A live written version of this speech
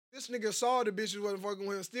This nigga saw the bitches wasn't fucking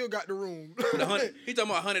with him, still got the room. He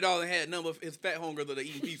talking about $100 and had none of his fat homegirls that are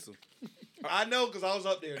eating pizza. I know, because I was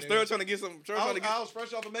up there. Still trying to get some. I was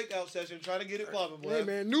fresh off a makeout session, trying to get it popping, boy. Hey,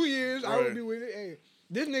 man, New Year's, I would be with it. Hey,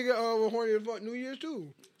 this nigga was horny as fuck New Year's,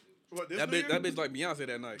 too. What, that bitch like Beyonce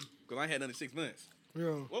that night, because I ain't had none in 6 months. Yeah.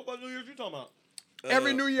 What about New Year's you talking about?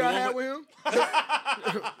 Every New Year I had with him.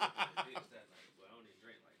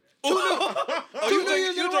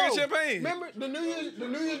 You drinking champagne? Remember the New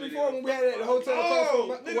Year's before when we had it at the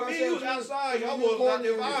hotel? Nigga, me was outside. Y'all was not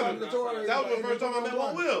there vibing. That was the first time I met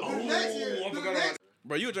my Will. I forgot about that.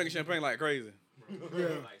 Bro, you were drinking champagne like crazy. Yeah.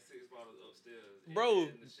 Bro,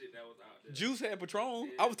 Juice had Patron.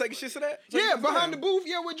 I was taking shit to that. Yeah, behind the booth,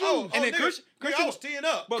 with Juice. And then Christian was teeing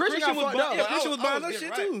up. But Christian was buying that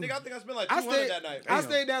shit too. Nigga, I think I spent like $200 that night. I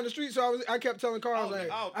stayed down the street, so I kept telling Carl, bro,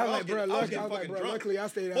 luckily I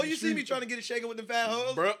stayed down the street. Well, you see me trying to get it shaking with the fat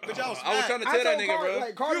hoes? Bro, but y'all was I was trying to tell that nigga,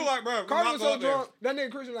 bro. Carl, you were like, bro, Carl was so drunk. That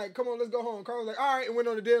nigga Christian like, come on, let's go home. Carl was like, all right, and went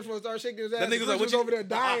on the dance floor and started shaking his ass. That nigga was over there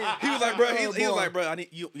dying. He was like, bro, he was like, bro, I need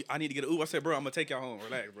to get an Uber. I said, bro, I'm gonna take y'all home.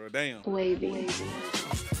 Relax, bro. Damn. Wavy.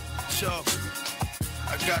 Sure.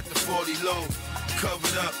 I got the 40 low,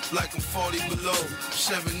 covered up like I'm 40 below.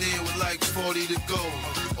 7 in with like 40 to go,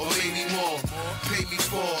 or maybe more. Pay me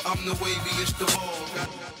for, I'm the waviest of all.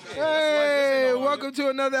 Hey, welcome to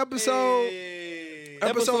another episode. Hey.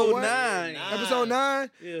 Episode 9. Episode 9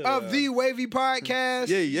 of the Wavy Podcast.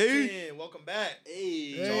 Yeah. Welcome back.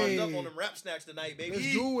 Charged up on them rap snacks tonight, baby.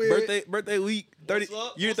 Let's do it. Birthday week. 30.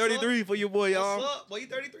 Year 33 for your boy, y'all. What's up? Boy, you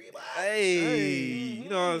 33? Hey. You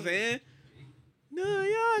know what I'm saying? New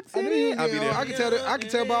York City. I'll be there. I can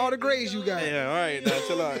tell by all the grades you got. Yeah, all right. Now,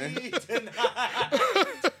 chill out, man.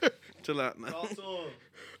 Chill out now.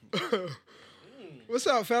 What's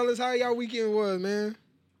up, fellas? How y'all weekend was, man?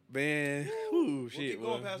 Man, shit. Keep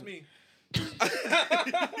going past me. Did I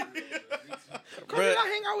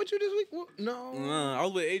hang out with you this week? No. I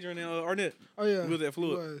was with Adrian and Arnett. Oh, yeah. We was at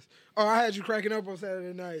Fluid. Oh, I had you cracking up on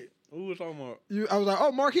Saturday night. Who was talking about? I was like,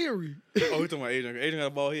 oh, Mark Henry. Oh, we talking about Adrian. Adrian got a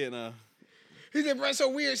bald head now. He said, bro, it's so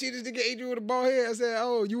weird. See this nigga Adrian with a bald head. I said,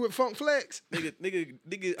 oh, you with Funk Flex? Nigga,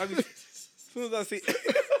 I mean, as soon as I see...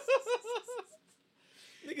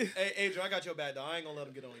 Nigga. Hey, Adrian, I got your back, though. I ain't gonna let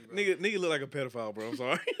him get on you, bro. Nigga look like a pedophile, bro. I'm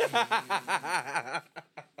sorry.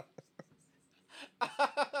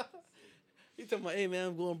 He talking about, hey, man,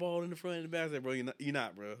 I'm going bald in the front and the back. I said, bro, you're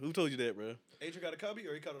not, bro. Who told you that, bro? Adrian got a cubby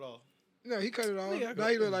or he cut it off? No, he cut it off. Now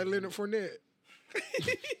he look like Leonard Fournette.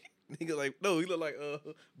 Nigga like, no, he look like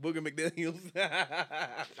Booger McDaniels.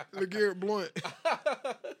 LeGarrette Blunt.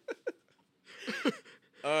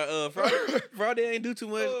 Friday ain't do too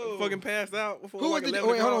much. Fucking passed out before hold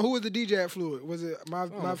on. Who was the DJ at Fluid? Was it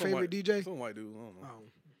my favorite DJ? Some white dude. I don't know.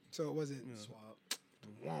 So it wasn't. Swap.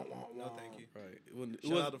 No, thank you. Right.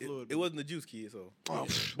 It wasn't the Juice Kid, so.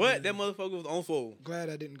 But that motherfucker was on full. Glad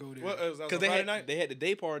I didn't go there. Because they had the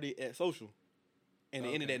day party at Social. And it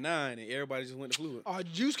ended at 9, and everybody just went to Fluid.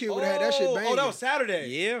 Juice Kid would have had that shit banging. Oh, that was Saturday.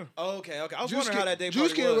 Yeah. Oh, okay. I was wondering how that day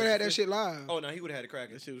Juice party Kid was. would have had that shit live. Oh, no, he would have had it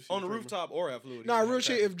cracking. Shit on the rooftop or at Fluid. Nah, real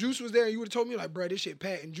shit. If Juice was there and you would have told me, like, bro, this shit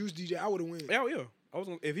packed and Juice DJ, I would have win. Yeah.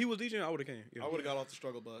 If he was DJing, I would have came. Yeah. I would have got off the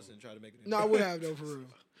struggle bus and tried to make it in. No, I would have, though, for real.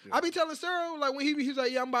 Yeah. I be telling Cyril, like, when he was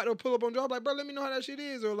like, yeah, I'm about to pull up on job, like, bro, let me know how that shit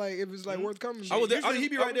is, or, like, if it's, like, worth coming. I was there. He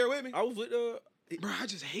be right there with me. I was with, bro, I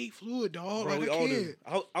just hate Fluid, dog. Bro, like, I can't.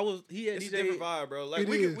 He had It's DJ. a different vibe, bro. Like,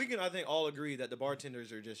 we can, I think, all agree that the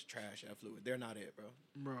bartenders are just trash at Fluid. They're not it,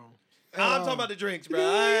 bro. I'm talking about the drinks, bro.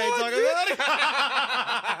 I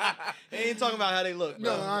ain't talking about how they look,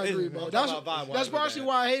 bro. No, I agree, bro. That's partially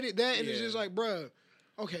why I hated that, and it's just like, bro.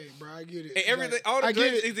 Okay, bro, I get it. And everything, like, all the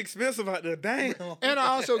drinks is expensive out there. Damn. And I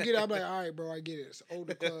also get it. I'm like, all right, bro, I get it. It's an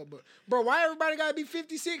older club, but bro, why everybody gotta be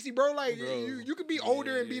 50, 60, bro? Like, you could be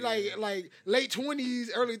older and be like late 20s,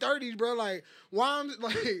 early 30s, bro. Like, why I'm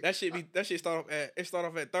like that shit start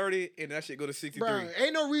off at 30 and that shit go to 63. Bro,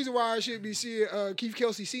 ain't no reason why I should be seeing Keith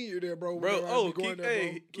Kelsey Sr. there, bro. Or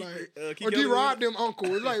D-Rob them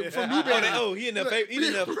uncle. It's like from Newberry. He in the every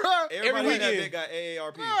weekend. That big got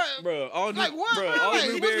AARP. Bro, all like what? Bro, all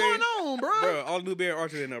like, what's going on, bro? Bro, all Newberry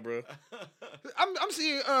Archer in there, bro. I'm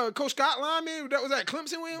seeing Coach Scott Lyman that was at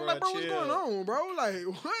Clemson with him. Like, bro, what's going on, bro? Like,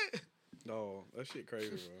 what? No, that shit crazy,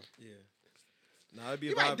 bro. Yeah. Nah, it'd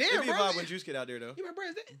be a vibe. It'd be a vibe when Juice get out there, though. You bro,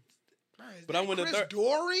 is that? But I went to Chris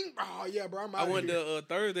Doring. Oh yeah, bro. I went to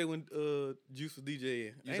Thursday when Juice was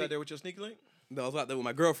DJing. You was out there with your sneaky link? No, I was out there with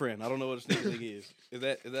my girlfriend. I don't know what a sneaky link is. Is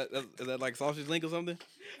that like sausage link or something?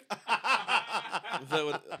 Is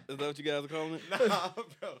that what you guys are calling it? Nah,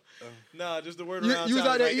 bro. Nah, just the word around. You was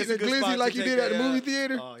out there eating a glizzy like you did at the movie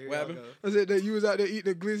theater? Oh, What happened? I said that you was out there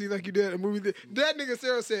eating a glizzy like you did at the movie theater. That nigga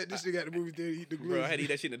Sarah said this nigga at the movie theater eat the glizzy. Bro, I had to eat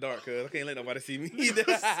that shit in the dark, cuz I can't let nobody see me.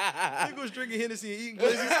 Nigga was drinking Hennessy and eating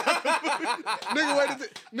glizzy.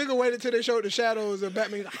 nigga waited till they showed the shadows of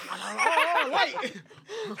Batman. Oh, light.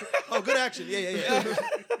 Oh, good action. Yeah.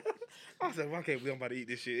 I said, why can't we about to eat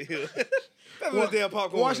this shit? That's what damn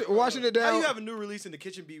popcorn. Washing it down. How you have a new release in the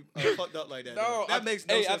kitchen be fucked up like that? No, that makes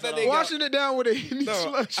no sense at all. Washing it down with a Henny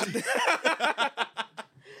slushie.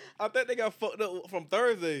 I think they got fucked up from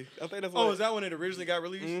Thursday. I think that's. Is that when it originally got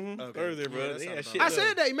released? Mm-hmm. Okay. Thursday, bro. I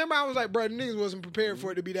said that. Remember, I was like, bro, niggas wasn't prepared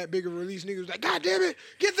for it to be that big a release. Niggas was like, God damn it,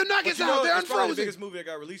 get the nuggets out. They're it's probably the unfrozen. biggest movie that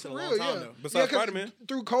got released in a long time, though. Besides Spider-Man.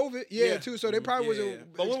 Through COVID, too. So they probably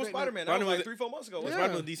wasn't. But when was Spider-Man? That was like Spider-Man 3-4 months ago.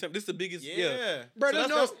 Spider-Man was December. This is the biggest. Yeah. Bro, so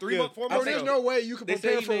that's 3 months, 4 months ago. There's no way you can They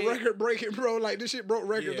prepare say for he made- record breaking, bro. Like, this shit broke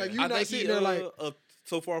records. Like, you I not think sitting there like.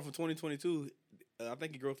 So far for 2022, I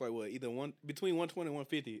think he grossed like what? Either between 120 and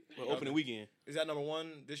 150 for opening weekend. Is that number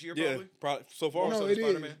one this year, Yeah, probably? so far. No, So it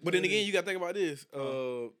Spider-Man. is. But then again, you got to think about this.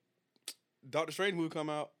 Doctor Strange movie come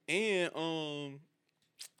out, and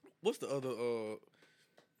what's the other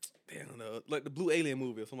like the Blue Alien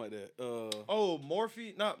movie or something like that.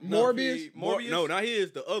 Morbius? Morbius? No, not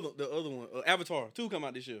his. The other one. Avatar 2 come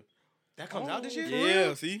out this year. That comes out this year?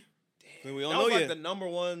 Yeah, see. Damn. We don't That know was like yet. the number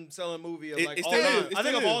one selling movie of It like still all is. time. It I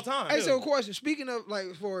think still of is. all time. Hey, so question. Speaking of,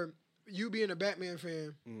 like, for you being a Batman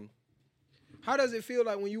fan, how does it feel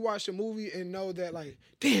like when you watch a movie and know that, like,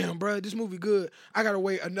 damn, bro, this movie good. I got to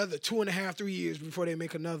wait another 2.5, 3 years before they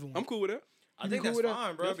make another one. I'm cool with that. I think cool that's with that?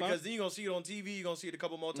 fine, bro, That's because fine. then you're going to see it on TV. You're going to see it a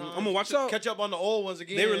couple more times. I'm gonna watch So- it. Catch up on the old ones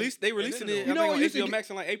again. They releasing it. You know, I what think used on to HBO Max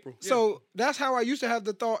in like April. So that's how I used to have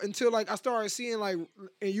the thought until, like, I started seeing, like,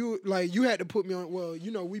 and you had to put me on, well,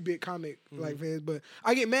 you know, we big comic like fans, but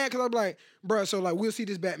I get mad because I'm like, bruh, so like we'll see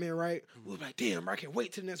this Batman, right? We'll be like, damn, bro, I can't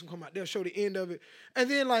wait till the next one come out. They'll show the end of it. And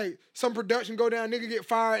then like some production go down, nigga get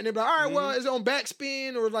fired, and they're like, all right, well, it's on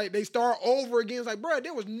backspin, or like they start over again. It's like, bruh,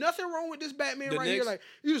 there was nothing wrong with this Batman right here. Like,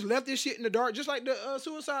 you just left this shit in the dark, just like the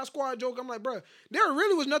Suicide Squad joke. I'm like, bruh, there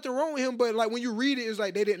really was nothing wrong with him, but like when you read it, it's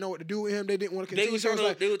like they didn't know what to do with him. They didn't want to continue. So it's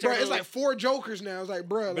like, bruh, it's like 4 Jokers now. It's like,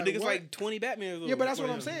 bruh, But like, niggas what? like 20 Batmans. Yeah, but that's what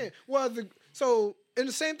I'm saying. Well, and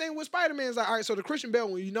the same thing with Spider-Man is like, all right, so the Christian Bale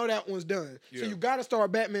one, you know that one's done. So you got to start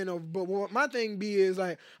Batman over. But what my thing be is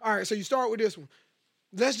like, all right, so you start with this one.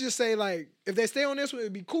 Let's just say, like, if they stay on this one,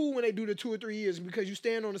 it'd be cool when they do the 2 or 3 years because you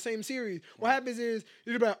stand on the same series. What happens is,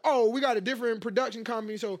 you'll be like, oh, we got a different production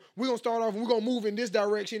company, so we're going to start off and we're going to move in this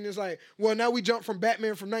direction. It's like, well, now we jump from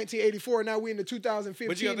Batman from 1984, now we're in the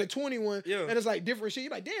 2015 to 21, and it's like different shit.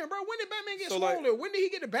 You're like, damn, bro, when did Batman get smaller? Like, when did he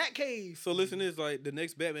get the Batcave? So listen, it's like the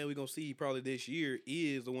next Batman we're going to see probably this year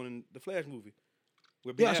is the one in the Flash movie.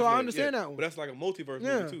 Yeah, so I understand that one. But that's like a multiverse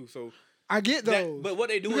movie too, so... I get those. But what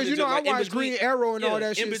they do because is you know just, I like, watch Green Arrow and all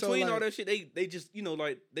that shit. In between so, all that shit, they just, you know,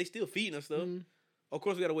 like they still feeding us stuff. Of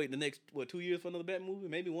course, we gotta wait the next 2 years for another Batman movie,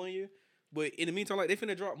 maybe 1 year. But in the meantime, like they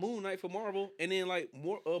finna drop Moon Knight for Marvel, and then like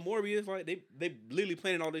Morbius, like they literally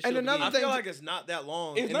planning all this shit. And another I thing, feel like it's not that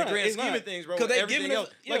long in the not, grand it's scheme not. of things, bro. 'Cause With they everything giving else,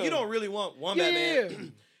 us- like you don't really want one Batman. Yeah.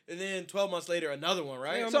 And then 12 months later, another one,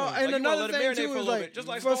 right? So, like, and you another let it thing marinate too for a is little like, bit. Just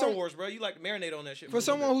like for Star Wars, bro. You like to marinate on that shit. For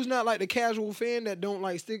someone who's not like the casual fan that don't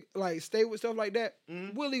like stay with stuff like that,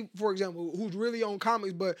 Willie, for example, who's really on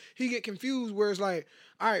comics, but he get confused where it's like,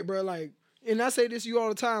 all right, bro, like, and I say this to you all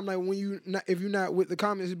the time, like when if you're not with the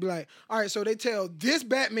comics, it'd be like, all right, so they tell this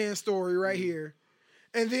Batman story right here.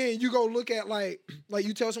 And then you go look at like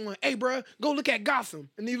you tell someone, hey, bro, go look at Gotham.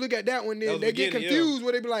 And then you look at that one, then they get confused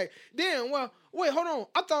where they be like, damn, well, wait, hold on.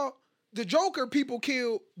 I thought the Joker people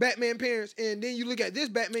killed Batman parents, and then you look at this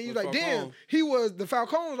Batman, you're like, damn, he was the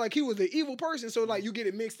Falcone, like he was the evil person. So like you get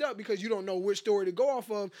it mixed up because you don't know which story to go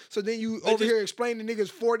off of. So then you here explaining to niggas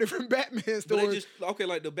 4 different Batman stories.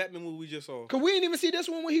 Like the Batman movie we just saw. Cause we didn't even see this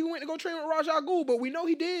one when he went to go train with Ra's al Ghul, but we know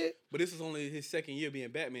he did. But this is only his second year being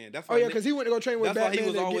Batman. That's why because he went to go train with Batman. That's why he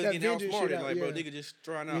was always getting outsmarted. Like, bro, nigga just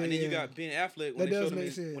trying out. And then you got Ben Affleck when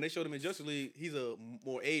they showed him in Justice League. He's a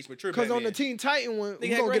more age mature Batman. Because on the Teen Titan one,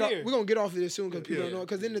 we're gonna get off of this soon because people don't know.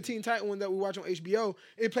 Because in the Teen Titan one that we watch on HBO,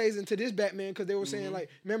 it plays into this Batman because they were saying like,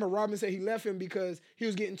 remember Robin said he left him because he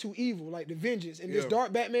was getting too evil, like the vengeance. And this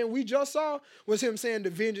dark Batman we just saw was him saying the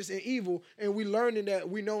vengeance and evil, and we learning that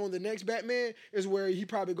we know on the next Batman is where he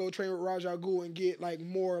probably go train with Ra's al Ghul and get like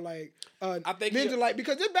more like I think ninja like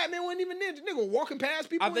because this Batman wasn't even ninja. Nigga walking past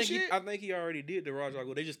people and shit. I think he already did the Ra's al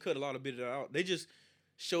Ghul. They just cut a lot of bit of it out. They just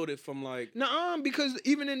showed it from like. Nuh-uh, because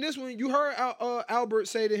even in this one, you heard Albert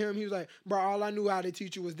say to him, he was like, "Bro, all I knew how to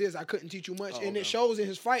teach you was this. I couldn't teach you much." And it shows in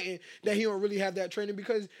his fighting that he don't really have that training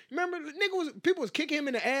because remember, people was kicking him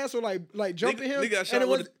in the ass or like jumping him. Nigga got shot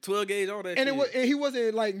with a 12 gauge, all that. And he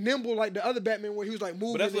wasn't like nimble like the other Batman where he was like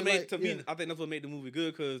moving. But that's what made me. I think that's what made the movie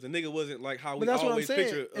good because the nigga wasn't like how we that's always what I'm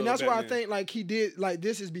saying. picture. And that's Batman. why I think like he did like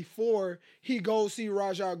this is before he goes see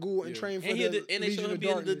Raja Ghul and train for and they Legion showed him of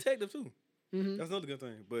being a Darkness. detective too. Mm-hmm. That's another good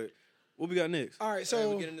thing. But what we got next? All right,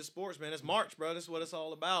 so we get into sports, man. It's March, bro. That's what it's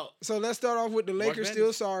all about. So let's start off with the Lakers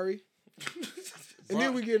still sorry. And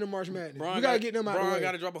then we get into March Madness. We gotta get them out of the way. Bron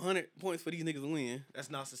gotta drop 100 points for these niggas to win. That's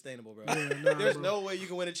not sustainable, bro. There's no way you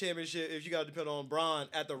can win a championship if you gotta depend on Bron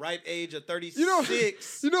at the ripe age of 36.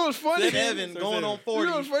 You know what's funny? 7 going on 40. You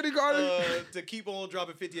know what's funny, Carter? To keep on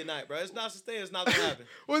dropping 50 a night, bro. It's not sustainable. It's not gonna happen.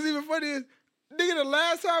 What's even funny is, nigga, the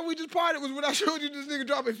last time we just partied was when I showed you this nigga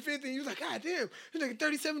dropping 50, and you was like, God damn, this nigga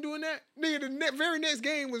 37 doing that? Nigga, the very next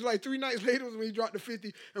game was like 3 nights later was when he dropped the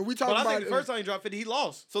 50, and we talked about it. But I think the first time he dropped 50, he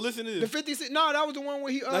lost. So listen to this. The 56, no, that was the one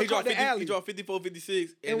where he caught the alley. He dropped 54,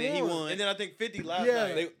 56, and then he won. And then I think 50 last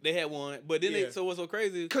night. They had one. But then so what's so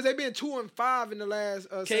crazy? Because they been 2-5 in the last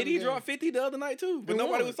KD dropped 50 the other night too, but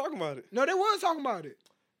nobody was talking about it. No, they was talking about it.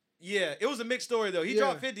 Yeah, it was a mixed story though. He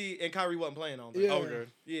dropped 50 and Kyrie wasn't playing on that. Yeah. Okay.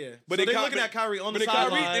 Yeah. But so they're looking at Kyrie on the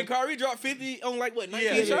sideline. And Kyrie dropped 50 on like what,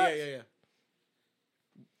 19 shots? Yeah.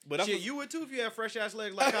 But shit, you would too if you had fresh ass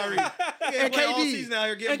legs like Kyrie. And KD all season out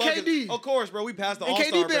here getting buckets. KD. Of course, bro. We passed the and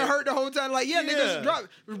All-Star KD been break. hurt the whole time. Like, niggas dropped.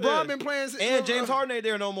 Bron been playing. And James Harden ain't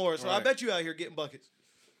there no more. So I bet you out here getting buckets.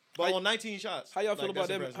 But on 19 shots. How y'all feel about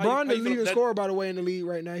that? Bron the leading scorer, by the way, in the league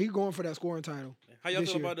right now. He going for that scoring title. How y'all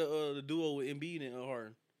feel about the duo with Embiid and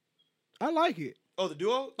Harden? I like it. Oh, the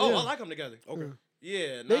duo? Oh, I like them together. Okay.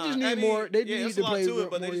 Yeah, they just need more. They need to play to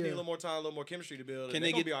it, but they just need a little more time, a little more chemistry to build. Can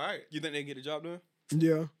they get? Be all right? You think they can get the job done?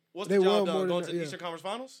 Yeah. What's the job done? Going to the Eastern Conference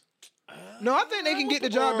Finals? No, I think they can get the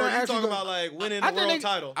job done. Actually, talking about like winning the world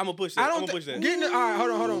title. I'm gonna push that. I'm gonna push that. All right,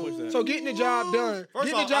 hold on. So getting the job done.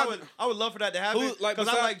 First of all, I would love for that to happen because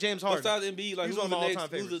I like James Harden. Besides Embiid, like who's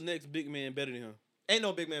the next big man better than him? Ain't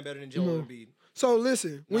no big man better than Joel Embiid. So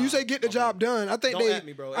listen, when you say get the job done, I think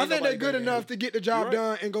they're good enough to get the job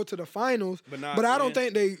done and go to the finals. But I don't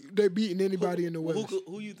think they beating anybody in the West.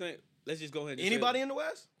 Who you think? Let's just go ahead. Anybody in the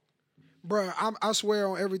West? Bro, I swear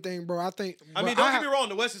on everything, bro. I think. I mean, don't get me wrong.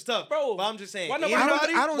 The West is tough, bro. But I'm just saying. I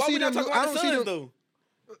don't see them. I don't see them though.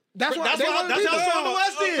 That's how strong the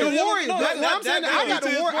West is. The Warriors. I'm saying I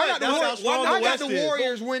got the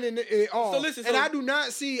Warriors winning it all. So listen, and I do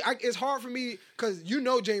not see. It's hard for me because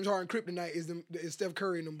James Harden kryptonite is Steph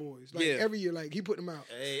Curry and them boys. Like every year, like he put them out.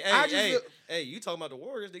 Hey, you talking about the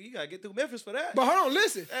Warriors? You gotta get through Memphis for that. But hold on,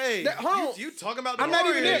 listen. Hey, you talking about the Warriors? I'm not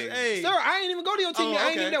even there. Hey. Sir, I ain't even go to your team. I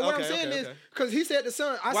ain't even there. What I'm saying is because he said the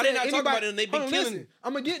Suns. Why they not talking about it and they be killing? Listen,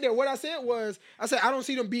 I'm gonna get there. What I said I don't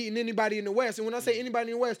see them beating anybody in the West. And when I say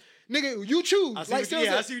anybody in the West, nigga, you choose. I see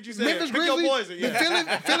what you said. Memphis Grizzlies,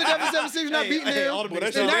 Philadelphia 76ers not beating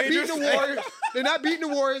them. They're not beating the Warriors. They're not beating the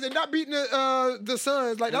Warriors. They're not beating the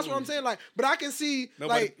Suns. Like that's what I'm saying. Like, but I can see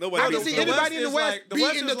I can see anybody in the West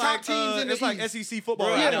beating the top teams in the East. It's like SEC football.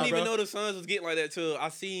 Bro, I didn't even know the Suns was getting like that till I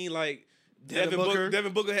seen like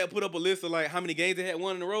Devin Booker had put up a list of like how many games they had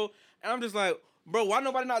won in a row, and I'm just like, bro, why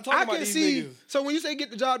nobody not talking about these niggas? So when you say get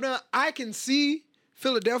the job done, I can see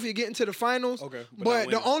Philadelphia getting to the finals. Okay, but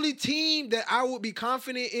the only team that I would be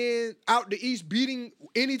confident in out the East beating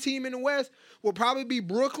any team in the West will probably be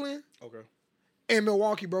Brooklyn. Okay. And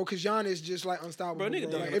Milwaukee, bro, because Giannis just like unstoppable. Bro,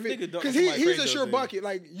 because he's a sure bucket.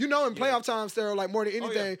 Like in playoff time, Sarah, like more than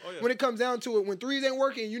anything, when it comes down to it, when threes ain't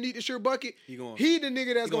working, you need the sure bucket. He the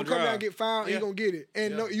nigga that's gonna come down and get fouled. And he gonna get it,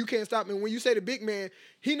 and no, you can't stop him. When you say the big man,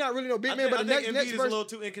 he not really no big man, but the next person is a little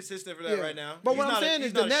too inconsistent for that right now. But what I'm saying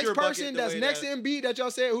is the next person that's next to Embiid that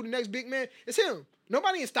y'all said who the next big man is him.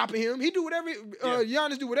 Nobody ain't stopping him. He do whatever.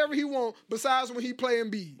 Giannis do whatever he want. Besides when he play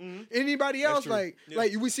Embiid. Mm-hmm. Anybody else like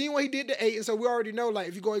we seen what he did to 8, and so we already know like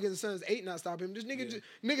if you go against the Suns, 8 not stop him. This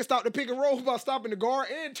nigga stopped the pick and roll by stopping the guard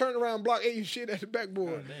and turn around and block 8 shit at the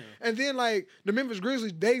backboard. And then like the Memphis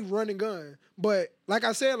Grizzlies, they run and gun. But like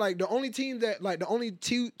I said, like the only team that like the only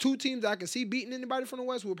two teams that I can see beating anybody from the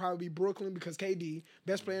West would probably be Brooklyn because KD,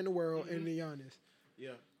 best player in the world, and then Giannis.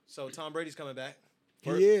 Yeah. So Tom Brady's coming back. He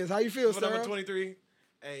is. How you feel, Number 23.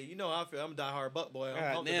 Hey, you know how I feel. I'm a diehard Buck boy.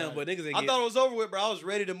 Damn, but niggas ain't I thought it was over with, bro. I was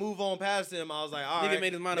ready to move on past him. I was like, all right. Nigga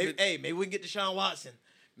made his mind up. Hey, maybe we can get Deshaun Watson.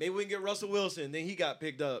 Maybe we can get Russell Wilson. Then he got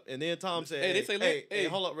picked up. And then Tom said, hey,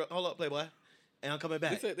 hold up, Playboy. And I'm coming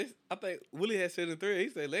back. I think Willie had said in 3. He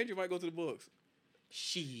said Landry might go to the Bucs.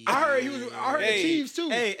 Shit. I heard the Chiefs too.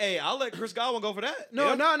 Hey, I'll let Chris Godwin go for that.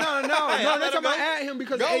 No. They're talking about add him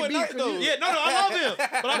because of AB. Yeah, no, I love him.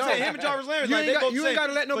 But I'm saying him and Jarvis Landry. You ain't got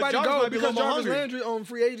to let nobody go because Jarvis Landry Landry on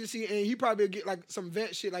free agency and he probably get like some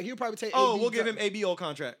vet shit. Like he'll probably take. Oh, AB we'll give him AB old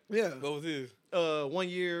contract. Yeah. What was his? 1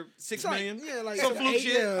 year, $6 million. Yeah, like some fluke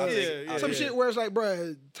shit. Yeah. Some shit where it's like,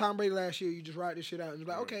 bruh, Tom Brady last year, you just ride this shit out and it's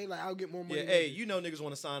like, okay, like I'll get more money. Yeah, hey, you know niggas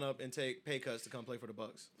want to sign up and take pay cuts to come play for the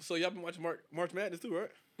Bucs. So y'all been watching March Madness too,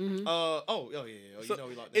 right? Mm-hmm. Yeah. So You know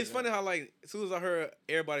we locked it's funny how like as soon as I heard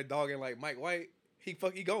everybody dogging like Mike White, he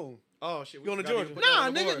gone. Oh shit, we going to Georgia? Nah,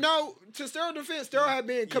 nigga, no. To Sterling defense, Sterling had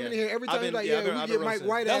been coming in here every time. He's like, we get Mike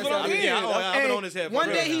White. That's what I'm saying. I've been on his head. One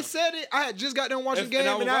day he said it. I had just got done watching the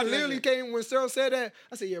game, and I literally came when Sterling said that.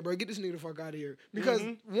 I said, yeah, bro, get this nigga the fuck out of here. Because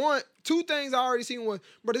two things I already seen was,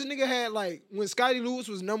 bro, this nigga had like when Scotty Lewis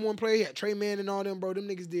was #1 player, he had Trey Mann and all them, bro. Them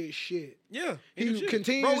niggas did shit. Yeah, he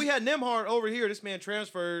continues. Bro, we had Nemhard over here. This man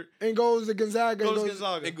transferred and goes to Gonzaga.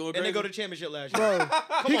 And they go to championship last year. Bro,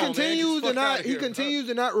 he continues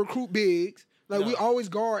to not recruit bigs. Like, we always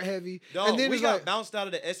guard heavy. Dog, and then we got bounced out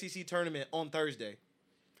of the SEC tournament on Thursday.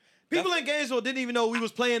 People in Gainesville didn't even know we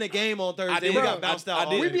was playing a game on Thursday. We got bounced out.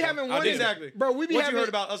 We be having one. Exactly. Bro, we be what having. You heard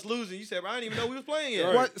about us losing? You said, bro, I didn't even know we was playing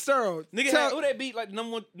yet. What, sir? Nigga, who they beat like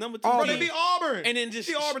number 2? Bro, they beat Auburn. And then just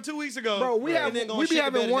beat Auburn 2 weeks ago. Bro, we be having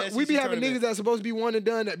niggas that's supposed to be one and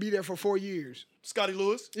done that be there for 4 years. Scotty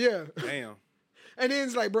Lewis. Yeah. Damn. And then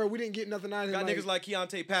it's like, bro, we didn't get nothing out of him. Got niggas like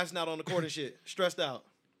Keontae passing out on the court and shit, stressed out.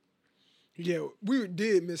 Yeah, we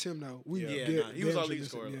did miss him though. He was our lead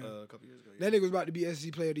scorer a couple years ago. That nigga was about to be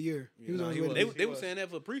SEC Player of the Year. He was on his way. They were saying that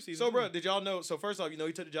for preseason. So, bro, did y'all know? So, first off, you know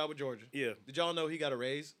he took the job with Georgia. Yeah. Did y'all know he got a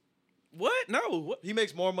raise? What? No. What? He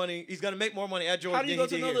makes more money. He's gonna make more money at Georgia. How do you go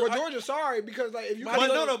to another? Well, Georgia, sorry, because like if you.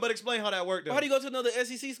 But explain how that worked. Though. How do you go to another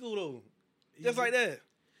SEC school though? Just like that.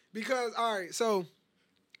 Because all right, so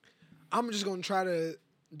I'm just gonna try to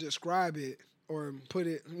describe it or put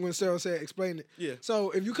it when Sarah said explain it. Yeah.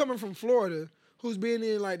 So if you coming from Florida, who's been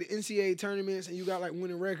in like the NCAA tournaments and you got like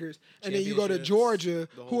winning records, and then you go to Georgia,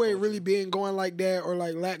 who ain't really been going like that or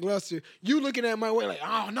like lackluster, you looking at Mike White like,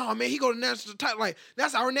 oh no, man, he go to national title, like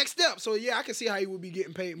that's our next step. So yeah, I can see how he would be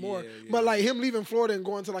getting paid more. But like him leaving Florida and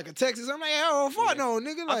going to like a Texas, I'm like, oh fuck no,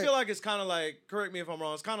 nigga. Like, I feel like it's kind of like, correct me if I'm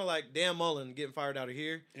wrong, it's kind of like Dan Mullen getting fired out of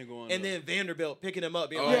here, and then Vanderbilt picking him up,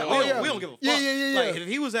 being like, we don't give a fuck. Yeah. Like if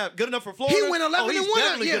he was good enough for Florida, he went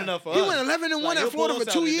 11-1. Good enough for us. He went 11-1 at Florida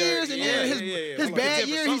for 2 years, and then his bad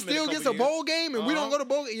year, he still gets a bowl game, and we don't go to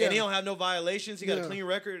bowl game. And he don't have no violations. He got a clean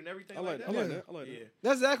record and everything. I like that. I like that.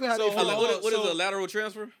 That's exactly how they feel. What is a lateral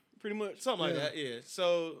transfer? Pretty much. Something like that, yeah.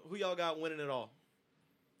 So who y'all got winning it all?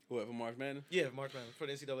 What, for March Madness? Yeah, March Madness, for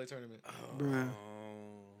the NCAA tournament. Bruh.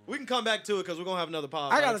 We can come back to it because we're going to have another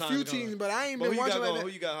pod. I got a few teams, but I ain't been watching like that. Who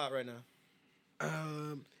you got hot right now?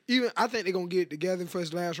 I think they're going to get it together for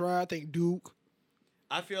his last ride. I think Duke.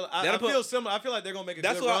 I feel similar. I feel like they're gonna make a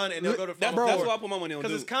good run and they'll go to Final Four. That's why I put my money on.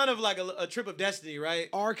 Because it's kind of like a trip of destiny, right?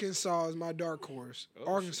 Arkansas is my dark horse.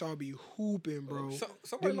 Arkansas be hooping, bro.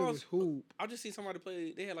 Somebody lost. Hoop. I just see somebody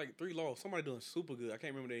play. They had like 3 losses. Somebody doing super good. I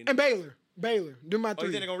can't remember their name. And Baylor. Them my 3.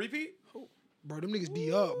 You think they're gonna repeat? Bro, them niggas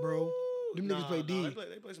D up, bro. Them niggas play D.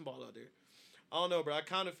 They play some ball out there. I don't know, bro. I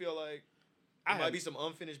kind of feel like there might be some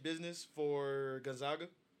unfinished business for Gonzaga.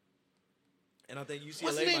 And I think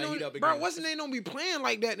UCLA might heat up again. Bro, what's the name don't be playing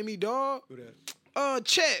like that to me, dog? Who that?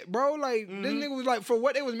 Chet, bro. Like, this nigga was like, for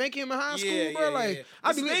what they was making him in high school, bro. Like,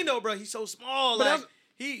 I be saying though, bro, he's so small. Like,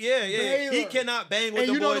 he cannot bang with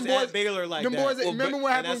the boys at Baylor like that. Boys, remember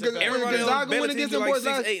what happened when Gonzaga went against them boys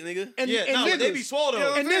last? 6'8", nigga. And niggas, they be swole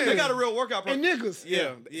though. And niggas, they got a real workout program. And niggas.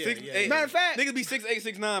 Yeah. Matter of fact, niggas be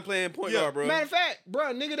 6'8", 6'9" playing point guard, bro. Matter of fact,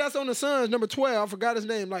 bro, nigga that's on the Suns, number 12, I forgot his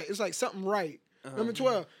name. Like, it's like something right. Number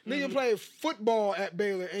 12. Nigga played football at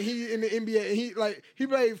Baylor, and he in the NBA, and he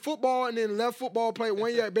played football and then left football, played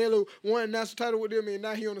 1 year at Baylor, won a national title with them, and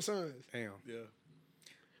now he on the Suns. Damn. Yeah.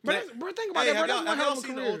 Bro, think about that, bro. That's one hell of a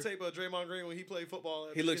seen career. the old tape of Draymond Green when he played football?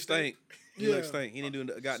 He looked stank. He looked stank. He didn't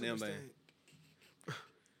do a goddamn thing.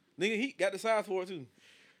 Nigga, he got the size for it, too.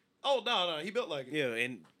 Oh, no. He built like it. Yeah,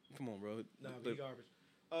 and come on, bro. Nah, be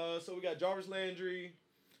garbage. So we got Jarvis Landry,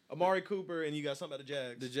 Amari Cooper, and you got something about the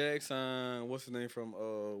Jags. The Jags signed, what's his name from,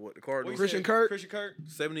 the Cardinals? Christian Kirk.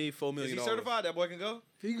 $74 million. Is he certified? That boy can go?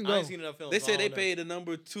 He can go. I ain't seen enough film. They said they paid the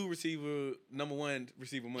number 2 receiver, number 1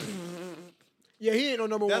 receiver money. Yeah, he ain't no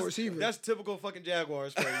number 1 receiver. That's typical fucking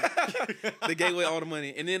Jaguars for you. They gave away all the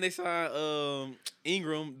money. And then they signed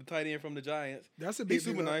Ingram, the tight end from the Giants. That's a big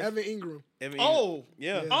super nice. Evan Ingram. Oh.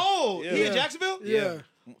 Yeah. Oh, yeah. He in Jacksonville? Yeah.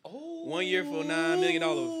 Oh. 1 year for $9 million.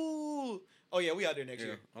 Oh, yeah, we out there next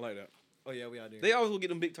year. I like that. Oh yeah, we out there. They always will get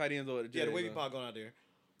them big tight ends over the Jazz. Yeah, the wavy pod going out there.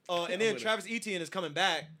 And then Travis Etienne is coming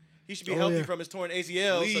back. He should be healthy from his torn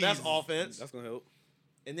ACL, Please. so that's offense. That's gonna help.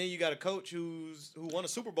 And then you got a coach who won a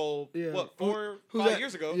Super Bowl, Yeah. what, 5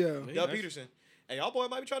 years ago? Yeah. Doug Peterson. Hey, y'all boy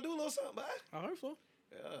might be trying to do a little something, man. I hope so.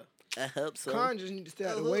 Yeah. I hope so. Con just need to stay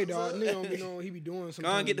out of the way, dog. Nigga don't be knowing what he be doing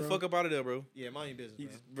sometimes, Con, get the fuck up out of there, bro. Yeah, mind your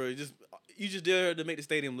business, You just there to make the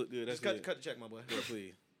stadium look good. That's just cut the check, my boy. Yeah,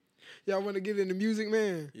 please. Y'all want to get into music,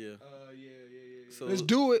 man? Yeah. Yeah. So Let's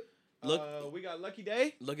do it. We got Lucky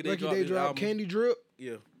Day. Lucky Day Lucky dropped Day his drop. album. Candy Drip.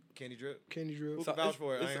 Yeah. Candy Drip. Candy Drip. Who can vouch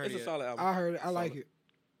for it? I ain't heard it It's a yet. solid album. I heard it. I like it.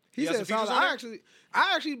 He You got said some features solid. on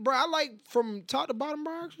I actually, bro, I like from top to bottom,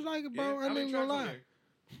 bro. I actually like it, bro. Yeah, I how ain't many even gonna tracks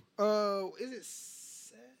lie. on Is it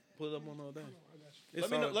 7? Put it up on all day.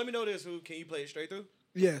 Let me know this. Can you play it straight through?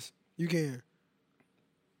 Yes, you can.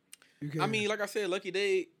 You can. I mean, like I said, Lucky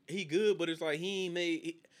Day, he good, but it's like he ain't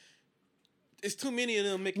made. It's too many of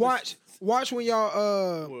them making. watch when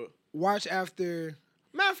y'all What? watch after.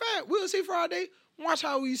 Matter of fact, we'll see Friday. Watch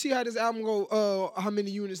how you see how this album go. How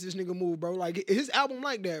many units this nigga move, bro? Like his album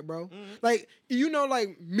like that, bro. Mm-hmm. Like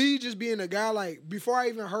like me just being a guy. Like before I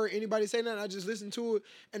even heard anybody say that, I just listened to it.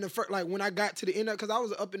 And the first, like when I got to the end, because I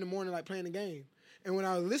was up in the morning like playing the game, and when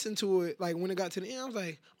I listened to it, like when it got to the end, I was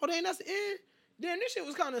like, oh dang, that's the end. Damn, this shit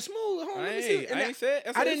was kind of smooth. Hold on, let me see. I ain't said.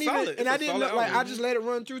 I didn't even, solid. and I didn't know, like I album. just let it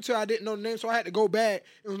run through till I didn't know the name, so I had to go back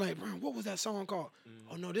and was like, bro, what was that song called?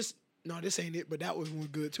 Oh no, this ain't it, but that was one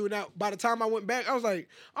good too. Now by the time I went back, I was like,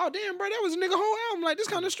 oh damn, bro, that was a nigga whole album. Like this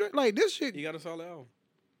kind of straight, like this shit. He got a solid album.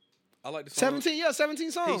 I like the song.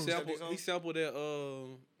 17 songs. He sampled that.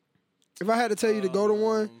 If I had to tell you to go to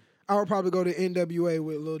one, I would probably go to NWA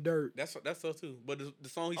with Lil Durk. That's stuff too. But the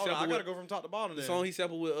song he Oh, sampled I gotta with go from top to bottom. the then. song he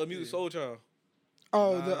sampled with Music Soul Child.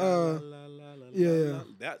 Oh, yeah.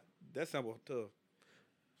 That sample tough.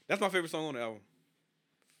 That's my favorite song on the album.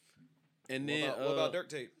 And then what about Durk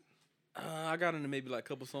tape? I got into maybe like a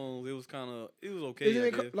couple songs. It was okay. Isn't I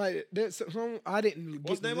it guess. like that song? I didn't.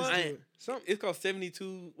 What's the name of it? Something. It's called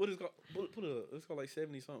 72. What is it called? Put it up. It's called like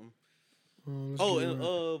 70 something. Let's Oh, get it and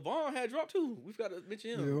right. Vaughn had dropped too. We forgot to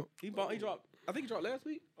mention him. Yep. He dropped. I think he dropped last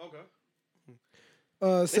week. Okay.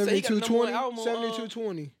 say he got the number one 7220. album on,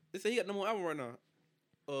 7220. They say he got the number one album right now.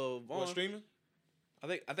 Vaughn. What, streaming? I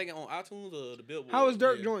think on iTunes or the Billboard. How is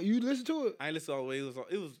Durk Yeah. joint? You listen to it? I ain't listen all the way.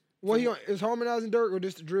 It was. What he on? Is harmonizing Durk or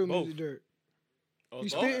just the drill Both. music Durk? Oh, He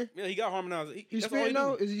it's spitting? Yeah, he got harmonized. He That's all spitting do.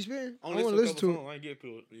 though? Is he spitting? I I want to listen to it. Songs. I ain't get to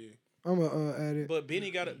it. Yeah. I'm gonna add it. But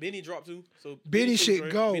Benny dropped too. So Benny shit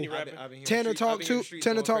straight. go. Benny I've rapping. been hearing Tanner street- Talk I've been hearing two- streets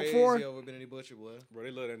Tanner going Talk crazy 4. over Benny Butcher, boy. Bro,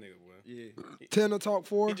 they love that nigga, boy. Yeah. Tanner Talk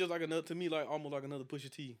 4. He just like another to me, like almost like another Pusha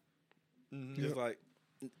T. Mm-hmm. Just like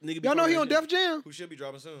nigga. be Y'all know he talking on that Def Jam? Who should be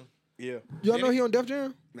dropping soon? shit. Y'all know he on Def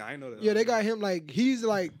Jam? Nah, I ain't know that. Yeah, they got him like he's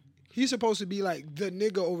supposed to be like the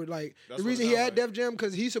nigga over like That's the what reason it he sound had Def Jam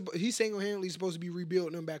because he's single-handedly supposed to be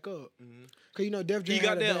rebuilding them back up. Mm-hmm. Cause Def Jam He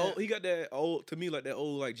got had a that. bad- He got that old to me like that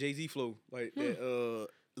old like Jay-Z flow, like that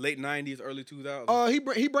late '90s, early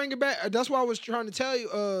 2000s. He bring it back. That's why I was trying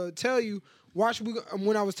to tell you. Watch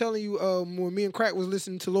when I was telling you when me and Crack was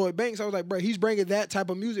listening to Lloyd Banks, I was like, bro, he's bringing that type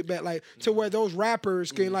of music back, like to where those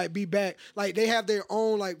rappers can like be back, like they have their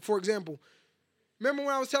own, like for example. Remember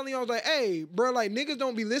when I was telling you, I was like, hey, bro, like niggas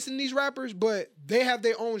don't be listening to these rappers, but they have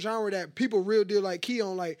their own genre that people real deal like key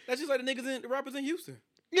on, like That's just like the rappers in Houston.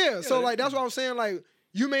 yeah. So like that's what I was saying, like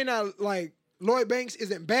you may not like. Lloyd Banks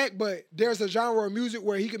isn't back, but there's a genre of music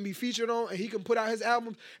where he can be featured on and he can put out his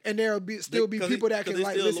albums, and there'll still be people that can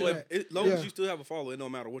like listen to that. As long as you still have a follow, it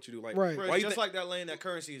don't matter what you do. Like, Right. Bro, why it's you just think like that lane that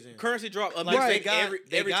Currency is in. Currency drop a Like mixtape they got every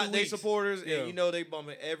they 2 got their weeks. supporters, Yeah. and you know they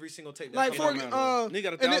bumping every single tape. That Like comes for out. Nigga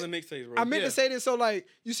got and 1,000 mixtapes, bro. I meant Yeah. to say this, so like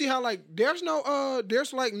you see how like there's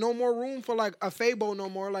like no more room for like a Fabo no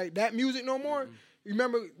more, like that music no more. You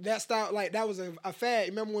remember that style, like that was a fad.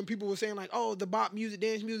 You remember when people were saying like, oh, the bop music,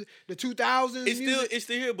 dance music, the 2000s It's music.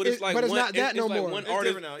 still here, but it's like but it's one, not that no like more. One It's artist,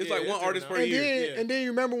 different now. it's Yeah, like it's one different artist now. per and year. then yeah. and then you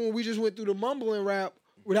remember when we just went through the mumbling rap.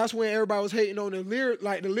 Well, that's when everybody was hating on the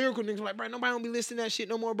lyrical niggas. Like, bro, nobody don't be listening to that shit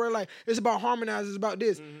no more, bro. Like, it's about harmonize, it's about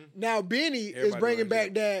this. Now, Benny is Everybody bringing doing back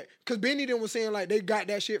that that, because Benny then was saying, like, they got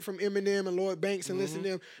that shit from Eminem and Lloyd Banks and listening to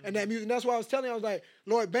them and that music. And that's why I was telling you, I was like,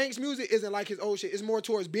 Lloyd Banks' music isn't like his old shit. It's more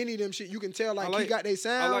towards Benny them shit. You can tell, like he got their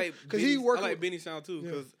sound. Because he working. I like Benny sound too,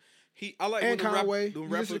 because I like and when Conway. The You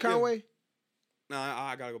rappers, listen to Conway? Nah,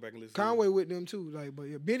 I gotta go back and listen. Conway with them too. Like, but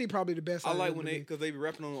yeah, Benny probably the best. I out of like them when to me. because they be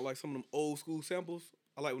rapping on like some of them old school samples.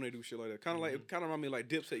 I like when they do shit like that. Kind of remind me like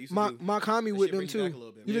Dipset used to do. Makami with shit them bring you back too. a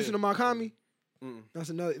little bit, You man. listen to Makami? Mm-mm. That's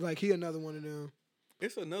another. Like he another one of them.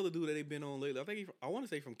 It's another dude that they been on lately. I think I want to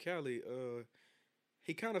say from Cali.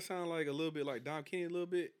 He kind of sound like a little bit like Dom Kenny a little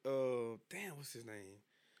bit. Damn, what's his name?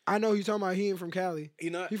 I know he's talking about. He ain't from Cali. He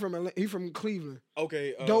not. He from Cleveland.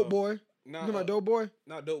 Okay. Dope Boy. Nah, you talking about Dope Boy?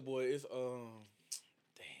 Not Dope Boy. It's What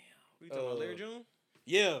you talking about, Larry June?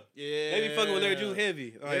 Yeah. They be fucking with Larry June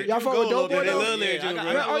heavy. Like, y'all fuck with Dope Boy? They love Larry June,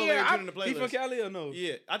 bro. Oh yeah, He from Cali or no?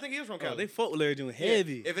 Yeah, I think he was from Cali. They fuck with Larry June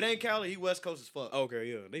heavy. If it ain't Cali, he West Coast as fuck.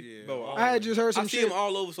 Okay, yeah. Bro, I had just heard some I shit. see him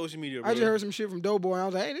all over social media, bro. I just heard some shit from Dope Boy. I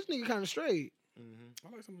was like, hey, this nigga kind of straight.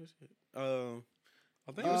 I like some of this shit.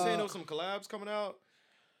 I think You were saying there was some collabs coming out.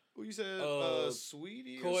 Who you said?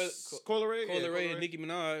 Sweetie? Coyle Ray? Coyle Ray and Nicki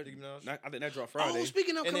Minaj. I think that dropped Friday. Oh,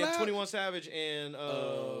 speaking of collabs. And then 21 Savage and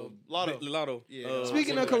Lotto. Yeah.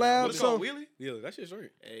 Speaking of collabs. What's it called, Wheelie? Yeah, that shit's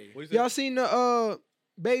right. Hey. Y'all seen the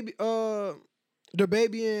Baby the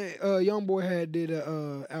Baby and YoungBoy had did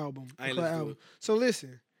a album. I ain't listened to it. So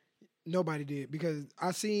listen, nobody did because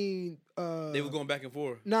I seen they was going back and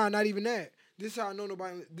forth. Nah, not even that. This is how I know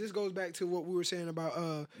nobody. This goes back to what we were saying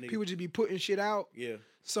about people just be putting shit out. Yeah.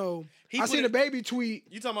 So I seen the Baby tweet.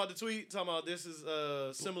 You talking about the tweet? Talking about this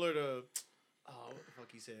is similar to. What the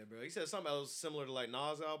fuck he said, bro? He said something else similar to like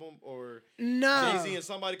Nas album or Jay-Z and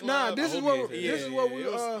somebody collab. Nah, this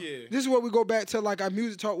is what we go back to like our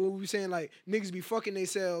music talk where we be saying like niggas be fucking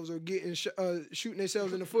themselves or getting shooting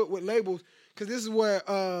themselves in the foot with labels because this is what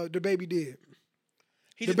the Baby did.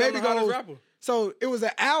 The Baby goes rapper. So it was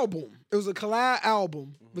an album. It was a collab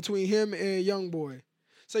album between him and YoungBoy.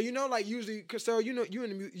 So you know, like usually, cause so you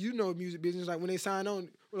know music business. Like when they sign on,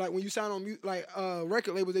 like when you sign on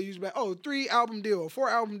record labels, they usually be like, 3 album deal or 4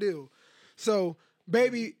 album deal. So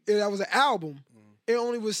Baby, that was an album. It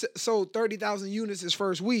only was sold 30,000 units his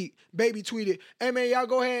first week. Baby tweeted, "Hey man, y'all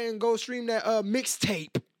go ahead and go stream that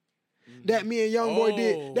mixtape that me and YoungBoy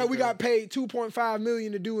did. That we got paid $2.5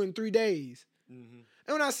 million to do in 3 days."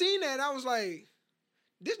 And when I seen that, I was like,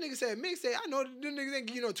 this nigga said mixtape. I know them niggas ain't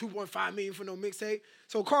give $2.5 million for no mixtape.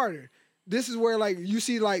 So Carter, this is where like you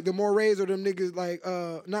see like the Morays or them niggas like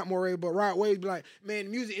not Moray but Rod Wave be like, man,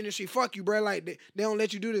 the music industry, fuck you, bro. Like they don't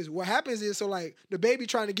let you do this. What happens is so like the Baby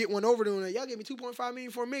trying to get one over them, like, y'all give me $2.5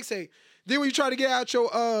 million for a mixtape. Then when you try to get out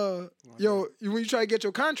when you try to get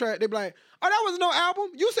your contract, they be like, oh, that was no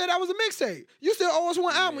album. You said that was a mixtape. You still owe us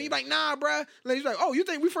one album. You like, nah, bro. Like, he's like, oh, you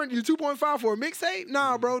think we fronted you 2.5 for a mixtape?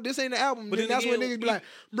 Nah, bro, this ain't the album. But then that's when niggas be like,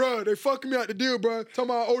 bro, they fucking me out the deal, bro. Talking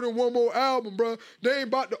about I owe them one more album, bro. They ain't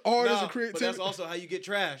about the artist and creativity. But that's also how you get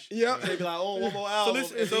trash. Yeah. They be like, oh, one more album.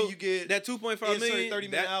 So listen, you get that $2.5 million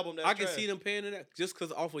 30-minute album. I can see them paying that just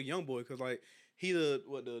because off of YoungBoy, because like. He the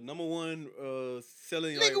number one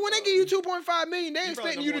selling. Nigga, when they give you $2.5 million, they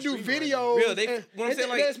expecting you to do videos. Yeah,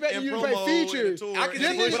 they expecting you to play features.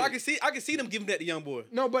 I can see them giving that to YoungBoy.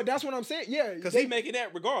 No, but that's what I'm saying. Yeah, because he making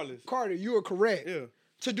that regardless. Carter, you are correct. Yeah,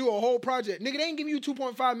 to do a whole project, nigga, they ain't giving you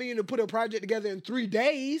 $2.5 million to put a project together in 3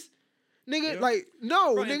 days. Nigga, like,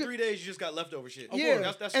 no. Bro, nigga. In 3 days, you just got leftover shit.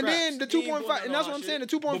 Yeah. That's and then the 2.5, and that's what I'm saying, the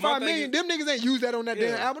 2.5 million, them niggas ain't use that on that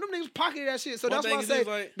damn album. Them niggas pocketed that shit. So that's why I say,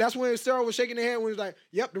 like, that's when Sarah was shaking her head when he was like,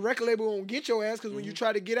 yep, the record label won't get your ass because when you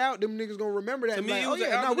try to get out, them niggas gonna remember that. To me,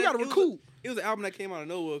 like, we gotta recoup. It was an album that came out of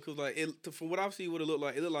nowhere because, like, from what I've seen, what it looked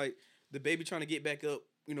like the Baby trying to get back up,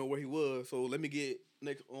 where he was. So let me get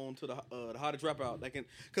next on to the hottest rapper out. Like,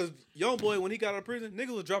 because YoungBoy, when he got out of prison,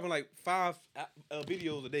 niggas was dropping like 5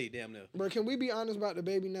 videos a day, damn near. Bro, can we be honest about the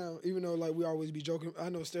Baby now? Even though like we always be joking. I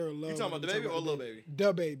know Sarah loves. You talking about the Baby or Lil Baby?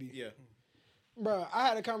 The Baby. Yeah. Bro, I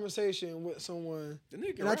had a conversation with someone,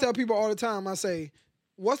 and I tell people all the time. I say,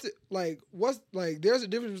 there's a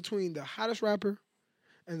difference between the hottest rapper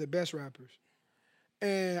and the best rappers.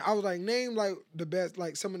 And I was like, name like the best,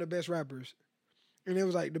 like some of the best rappers. And it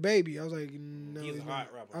was like the Baby. I was like, no, he's a hot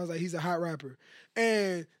rapper. I was like, he's a hot rapper.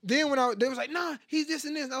 And then they was like, nah, he's this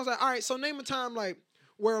and this. And I was like, all right, so name a time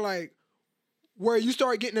where you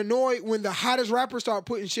start getting annoyed when the hottest rapper start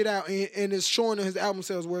putting shit out and it's showing on his album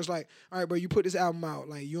sales where it's like, all right, bro, you put this album out,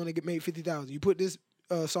 like you only made 50,000. You put this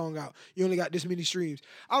song out, you only got this many streams.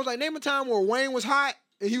 I was like, name a time where Wayne was hot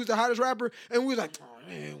and he was the hottest rapper, and we was like, oh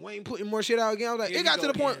man, Wayne putting more shit out again. I was like, it got to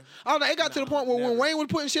the point. I was like, it got to the point where when Wayne was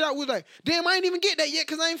putting shit out, we was like, damn, I ain't even get that yet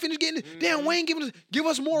because I ain't finished getting it. Damn, Wayne, give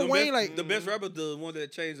us more. Wayne, like the best rapper, the one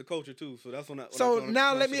that changed the culture too. So that's when.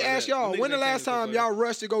 Now let me ask y'all, when the last time y'all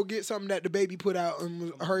rushed to go get something that the Baby put out and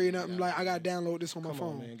was hurrying up and like, I gotta download this on my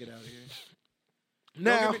phone. Man, get out of here.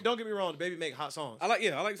 Now, don't get me wrong, the Baby make hot songs. I like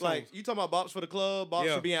songs. Like you talking about bops for the club,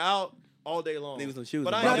 bops for being out. All day long.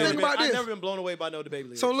 But I've never been blown away by no DaBaby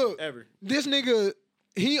lyrics. So look, ever. This nigga,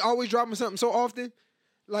 he always dropping something so often.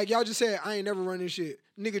 Like y'all just said, I ain't never running shit.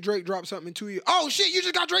 Nigga Drake dropped something in 2 years. Oh shit, you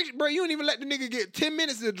just got Drake, bro. You didn't even let the nigga get 10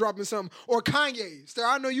 minutes to dropping something. Or Kanye. So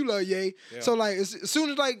I know you love Ye. Yeah. So like as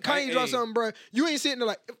soon as like Kanye drops something, bro, you ain't sitting there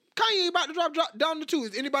like, Kanye about to drop Down to 2.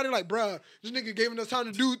 Is anybody like, bruh, this nigga gave us time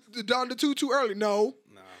to do the Down to 2 too early? No.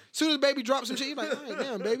 Nah. Soon as Baby drops some shit, you like, oh,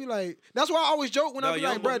 damn, Baby. Like, that's why I always joke when I be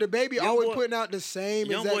like, bruh, the Baby always putting out the same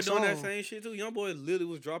exact song. Young Boy doing that same shit too. Young Boy literally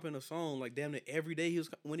was dropping a song like damn near every day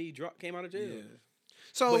when he came out of jail. Yeah.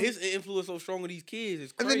 So, but his influence so strong on these kids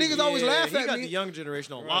is crazy. And the niggas always laugh at me. He got the young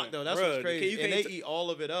generation on lock, though. That's what's crazy. And they eat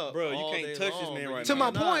all of it up. Bro, you can't touch this man right now. To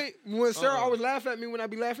my point, when Sarah always laugh at me when I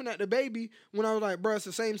be laughing at the Baby, when I was like, bro, it's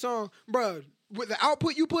the same song. Bro, with the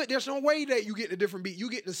output you put, there's no way that you get a different beat. You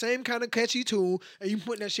get the same kind of catchy tune, and you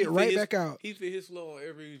putting that shit right back out. He fit his flow on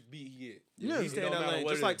every beat he get. Yeah, he stay in that lane.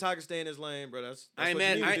 Just like Tiger stay in his lane, bro. That's I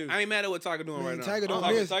ain't mad at what Tiger doing right now. Tiger don't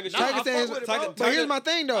miss. Tiger stay in his lane. But here's my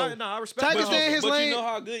thing, though. I respect Tiger stay in his lane. But you know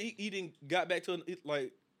how good he didn't got back to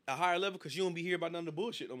like a higher level because you don't be hearing about none of the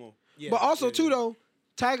bullshit no more. Yeah, but also, too, though,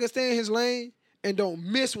 Tiger stay in his lane and don't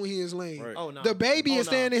miss when he in his lane. Right. Oh, no. The Baby is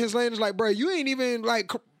staying in his lane. It's like, bro, you ain't even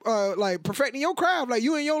like perfecting your craft. Like,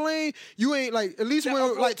 you in your lane, you ain't like, at least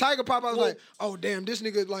when like Tiger pop, I was like, oh damn, this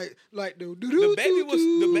nigga like the Baby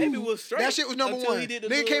was straight. That shit was number one.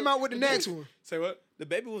 Then came out with the next one. Say what? The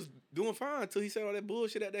Baby was doing fine until he said all that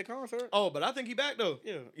bullshit at that concert. Oh, but I think he back though.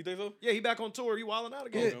 Yeah, you think so? Yeah, he back on tour. He wilding out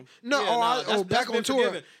again. Yeah. Back on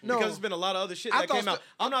tour. No, because there's been a lot of other shit that came out.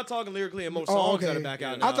 I'm not talking lyrically in most songs that are back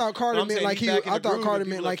out now. I thought Carter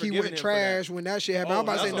meant like he went trash when that shit happened. I'm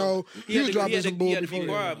about to say no. He was dropping some bull before. He had to be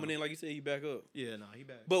quiet, but then like you said, he back up. Yeah, he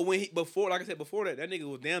back. But when before that, that nigga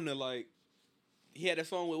was damn near like he had that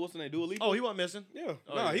song with what's the name, Dua Lipa. Oh, he wasn't missing. Yeah,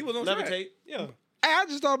 he was on Levitate. Track. Yeah. Hey, I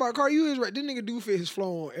just thought about Carter. You is right. This nigga do fit his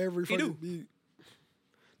flow on every fucking beat.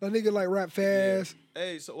 That nigga like rap fast. Yeah.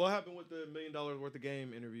 Hey, so what happened with the $1 million worth of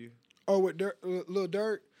game interview? Oh, with Lil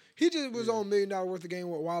Durk? He just was on $1 million worth of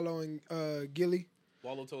game with Wallow and Gilly.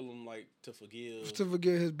 Wallow told him like to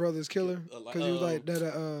forgive his brother's killer because he was like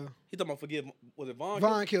that. He talking about forgive. Was it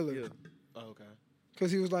Von Killer? Yeah. Oh, okay.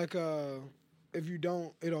 Because he was like, if you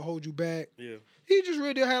don't, it'll hold you back. Yeah. He just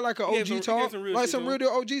really had like an OG talk, like some real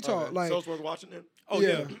OG talk. Okay. Like, so it's worth watching it. Oh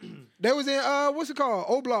yeah. They was in what's it called?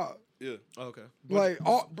 O Block. Yeah. Oh, okay. Like,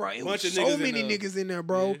 bro, it was so many niggas in there,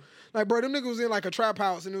 bro. Yeah. Like, bro, them niggas was in like a trap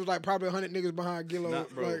house, and it was like probably 100 niggas behind Gillo,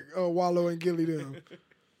 Wallow and Gilly them.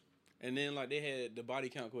 And then like they had the body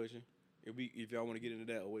count question. If y'all want to get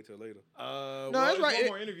into that, or wait till later. No, that's right. One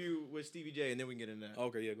more interview with Stevie J, and then we can get into that.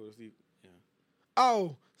 Okay, yeah, go to Steve. Yeah.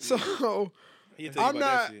 Oh, so. I'm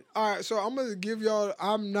not all right. So I'm gonna give y'all.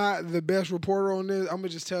 I'm not the best reporter on this. I'm gonna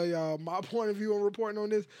just tell y'all my point of view on reporting on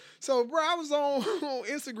this. So, bro, I was on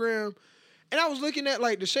Instagram and I was looking at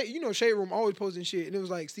like the shade. You know, Shade Room always posting shit, and it was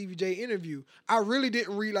like Stevie J interview. I really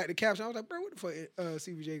didn't read like the caption. I was like, bro, what the fuck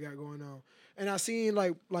Stevie J got going on? And I seen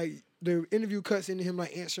like the interview cuts into him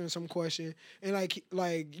like answering some question, and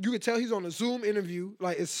like you could tell he's on a Zoom interview,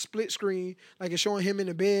 like it's split screen, like it's showing him in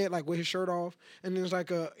the bed like with his shirt off, and there's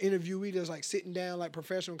like a interviewee that's like sitting down like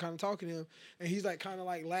professional kind of talking to him, and he's like kind of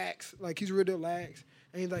like lax, like he's really lax,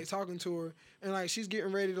 and he's like talking to her, and like she's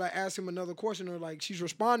getting ready to like ask him another question, or like she's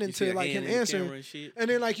responding to like him answering, and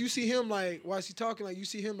then like you see him like while she's talking, like you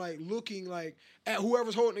see him like looking like at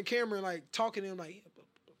whoever's holding the camera and like talking to him like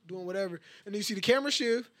doing whatever, and then you see the camera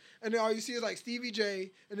shift, and then all you see is like Stevie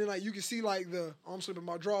J, and then like you can see like I'm slipping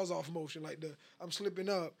my drawers off motion, like I'm slipping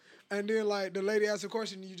up, and then like the lady asks a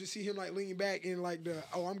question, and you just see him like leaning back and like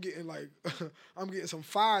I'm getting like I'm getting some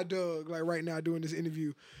fire dug like right now doing this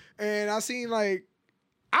interview, and I seen it,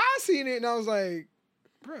 and I was like,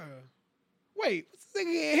 bruh, wait, what's this nigga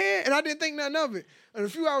in here? And I didn't think nothing of it. And a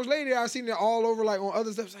few hours later, I seen it all over, like, on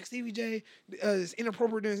other stuff. It's like, Stevie J is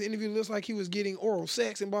inappropriate in his interview. Looks like he was getting oral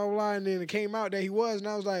sex and blah, blah, blah. And then it came out that he was. And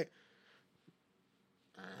I was like,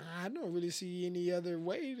 I don't really see any other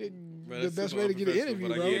way the best way to get an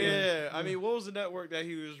interview, bro. Yeah, I mean, what was the network that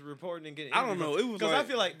he was reporting and getting? I don't know. It was because I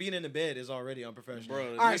feel like being in the bed is already unprofessional.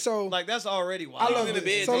 Bro, all right, so like that's already wild. I love in the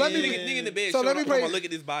bed. So let me in the bed. So let me play. Look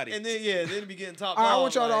at this body, and then be getting top. All right, I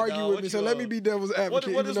want y'all to argue with me. So let me be devil's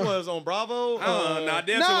advocate. What this was on Bravo? It was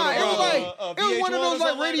one of those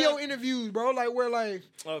like radio interviews, bro. Like where like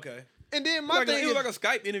okay. And then my thing it was like a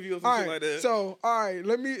Skype interview or something like that. So, all right,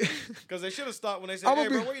 let me... Because they should have stopped when they said, hey,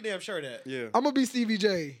 bro, where your damn shirt at? Yeah. I'm going to be Stevie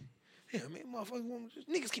J. Damn, man, motherfuckers,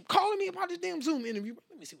 niggas keep calling me about this damn Zoom interview.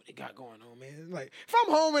 Let me see what they got going on, man. Like, if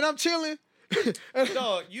I'm home and I'm chilling...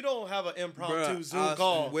 Dog, you don't have an impromptu Zoom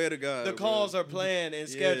call. Swear to God, the calls are planned and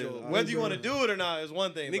scheduled. Whether you want to do it or not is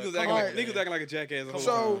one thing. Niggas acting like a jackass.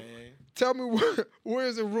 So... Tell me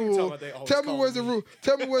where's the rule. Tell me where's the rule.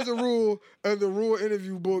 Tell me where's the rule of the rule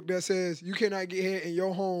interview book that says you cannot get head in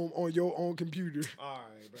your home on your own computer. All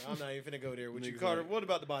right, bro. I'm not even finna go there with you, Carter. What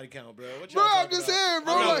about the body count, bro? What Bro, y'all I'm just saying,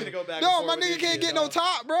 bro. I'm not Like, finna go back and no, forth my with nigga this can't shit, get no dog.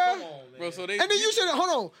 top, bro. Come on, man. Bro, so they And then you should have, hold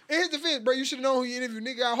on. In his defense, bro, you should have known who you interviewed.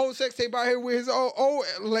 Nigga got a whole sex tape out here with his old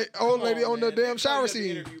lady on the damn shower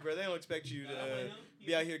scene. Interview, bro. They don't expect you to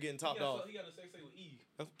be out here getting topped off. He got a sex tape with Eve.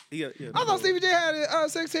 Yeah. I thought Stevie J had a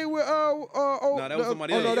sex tape with Nah, that was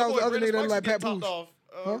somebody else. Oh no, that was the Your boy other nigga that Brandon was like Pat Sparks getting Pooch. topped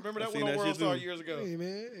off. Remember that I one seen on that World shit Star too. years ago? Hey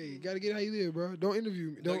man, hey, you gotta get how you live, bro. Don't interview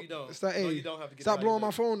me. No, you don't. Stop, No, hey, you don't have to get stop how blowing you my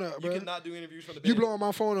live. phone up, bro. You cannot do interviews from the bed. You blowing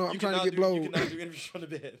my phone up. I'm trying to get blowed. You cannot do interviews from the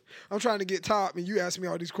bed. I'm trying to get top, and you ask me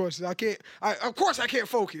all these questions. I can't. Of course, I can't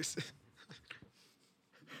focus.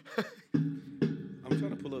 I'm trying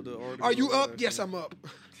to pull up the article. Are you up? Yes, I'm up.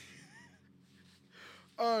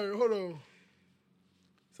 All right, hold on.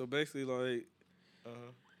 So basically, like,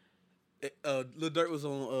 Lil Durk was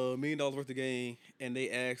on $1 million worth of game, and they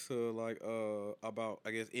asked her like about,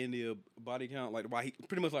 I guess, India body count, like why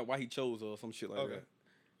he chose her or some shit like that.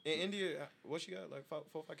 In India, what she got? Like 4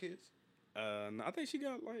 or 5 kids? No, I think she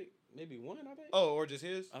got like maybe 1. I think. Oh, or just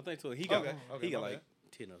his? I think so. He got Okay, he got my like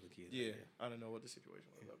bad. 10 other kids. Yeah, I don't know what the situation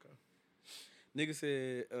was. Okay. Nigga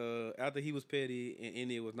said after he was petty and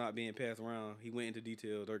India was not being passed around, he went into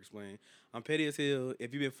detail. Durk explained, "I'm petty as hell.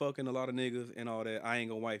 If you been fucking a lot of niggas and all that, I ain't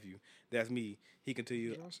gonna wife you. That's me." He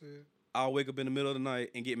continued, "I'll wake up in the middle of the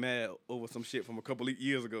night and get mad over some shit from a couple of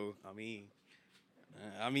years ago. I mean,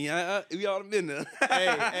 we all been there."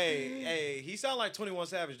 hey, he sound like 21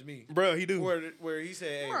 Savage to me. Bro, he do. Where he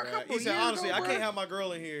said, Bro, a hey, couple he said, years honestly, ago, I bro. can't have my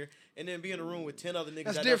girl in here and then be in a room with 10 other niggas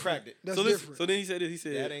That's that different. cracked it. That's So different. then he said this. He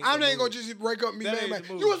said, That I the ain't gonna move. just wake up me That man. ain't Like,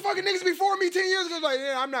 the move. you was fucking niggas before me 10 years ago. Like,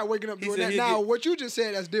 yeah, I'm not waking up He doing said that. he'll Now, get- what you just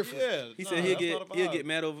said, that's different. Yeah. he nah, said that's not a he'll vibe.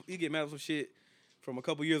 get mad over some shit from a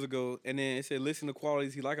couple years ago, and then it said listen to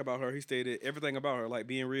qualities he like about her. He stated everything about her, like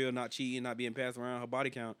being real, not cheating, not being passed around, her body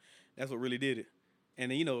count. That's what really did it. And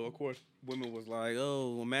then, of course, women was like,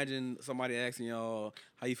 oh, imagine somebody asking y'all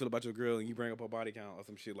how you feel about your girl and you bring up her body count or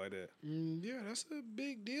some shit like that. Yeah, that's a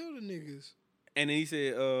big deal to niggas. And then he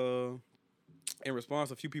said, in response,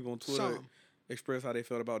 a few people on Twitter expressed how they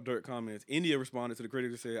felt about Durk comments. India responded to the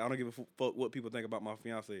critics and said, I don't give a fuck what people think about my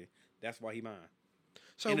fiance. That's why he mine.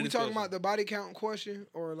 So we talking about the body count question,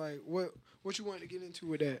 or like what you wanted to get into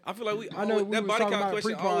with that? I feel like I know we that was body talking count about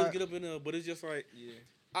question pre-pod. always get up in there, but it's just like,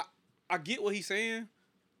 I get what he's saying,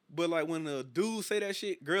 but like when the dudes say that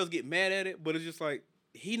shit, girls get mad at it, but it's just like,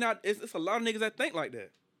 it's a lot of niggas that think like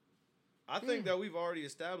that. I think that we've already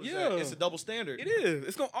established that it's a double standard. It is.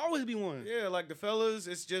 It's gonna always be one. Yeah, like the fellas,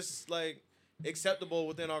 it's just like acceptable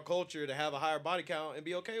within our culture to have a higher body count and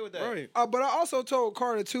be okay with that. Right. But I also told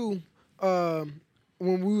Carter too,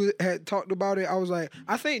 when we had talked about it, I was like,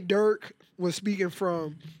 I think Durk was speaking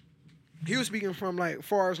from like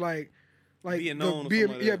far as like being known,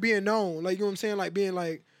 being known, like, you know what I'm saying, like being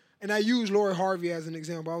like. And I use Lori Harvey as an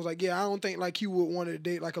example. I was like, yeah, I don't think like he would want to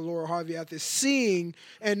date like a Lori Harvey after seeing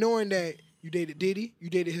and knowing that you dated Diddy,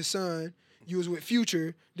 you dated his son, you was with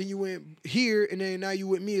Future, then you went here, and then now you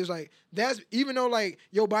with me. It's like, that's, even though like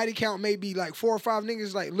your body count may be like 4 or 5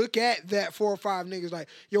 niggas, like look at that 4 or 5 niggas, like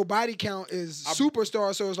your body count is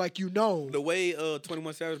superstar, so it's like, The way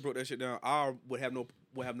 21 Savage broke that shit down, I would have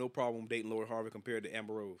no problem dating Lori Harvey compared to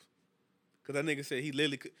Amber Rose. Cause that nigga said he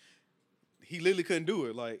literally couldn't do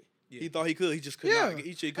it. Like, he thought he could, he just couldn't. Yeah.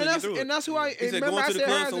 He couldn't get through it. And that's who I. He said remember going I to the said her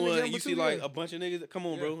club as an somewhere, example you see too, like yeah. a bunch of niggas. Come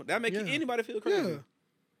on, bro, that make anybody feel crazy. Yeah.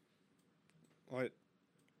 Like,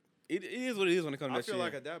 it is what it is when it comes to that shit. I feel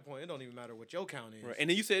like at that point, it don't even matter what your count is. Right. And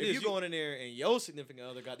then you said if this, you going in there and your significant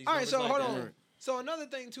other got these All right, numbers so like hold that. on. So another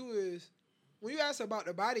thing too is when you ask about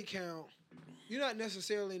the body count, you're not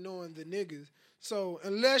necessarily knowing the niggas. So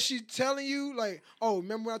unless she's telling you like, oh,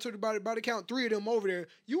 remember when I told you about the body count, 3 of them over there,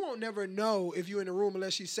 you won't never know if you're in the room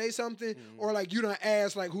unless she say something or like you don't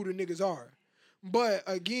ask like who the niggas are. But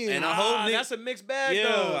again, and I hope that's a mixed bag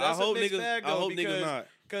though. That's I hope a mixed niggas, bag, though, I hope niggas not.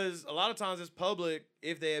 Because a lot of times it's public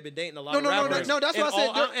if they have been dating a lot of No, rappers. that's what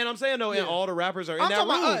I said. And I'm saying though, and all the rappers are in I'm that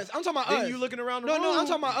talking room. about us. I'm talking about then us. you looking around the room. No, I'm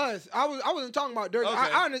talking about us. I wasn't talking about Durk.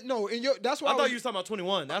 Okay. No, and that's why I thought you was talking about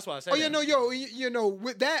 21. That's why I said. Oh yeah, no, you know,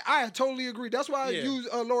 with that I totally agree. That's why I used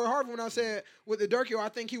Lori Harvey when I said with the Durk. I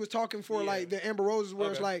think he was talking for like the Amber Roses, where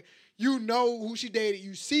it's like you know who she dated,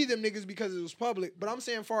 you see them niggas because it was public. But I'm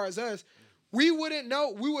saying, far as us, we wouldn't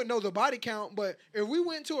know. We wouldn't know the body count, but if we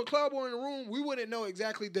went to a club or in a room, we wouldn't know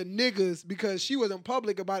exactly the niggas because she wasn't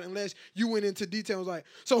public about it unless you went into details like,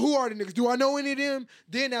 so who are the niggas? Do I know any of them?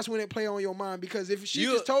 Then that's when it play on your mind, because if she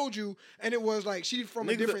just told you and it was like she's from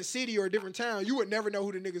a different city or a different town, you would never know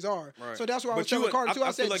who the niggas are. Right. So that's why I was telling Carter too.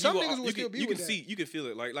 I said like some niggas would still be you with can that. see, you can feel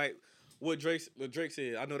it. Like what Drake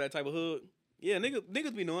said. I know that type of hood. Yeah,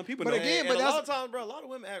 niggas be knowing. People But know. again, a lot of times, bro, a lot of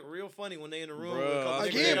women act real funny when they in the room. Bruh,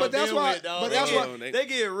 again, but that's why. They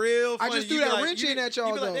get real funny. I just threw that wrench in at y'all,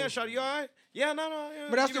 You be like, though. damn, shawty, you all right? Yeah, no. Yeah.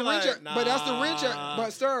 But that's You the be wrench. like, But that's the wrench. But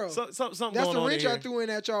Sterl, something that's going the on wrench here. I threw in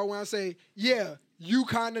at y'all when I say, yeah, you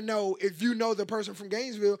kind of know if you know the person from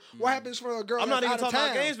Gainesville. What happens for a girl? I'm not even that's out talking of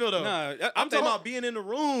about town? Gainesville, though. Nah, I'm talking about being in the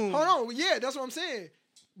room. Hold on, yeah, that's what I'm saying.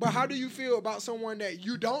 But how do you feel about someone that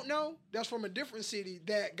you don't know, that's from a different city,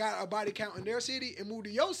 that got a body count in their city and moved to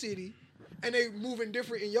your city, and they moving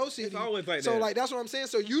different in your city? It's always like so that. like that's what I'm saying.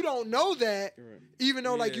 So you don't know that, even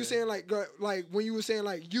though like you saying like when you were saying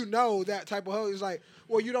like you know that type of hug, it's like,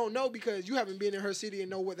 well, you don't know because you haven't been in her city and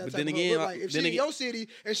know what that But type then of hug again, look like. If she in your city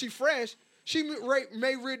and she fresh, she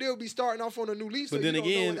may real deal be starting off on a new lease. But so then you don't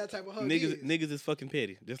again, know what that type of hug niggas is fucking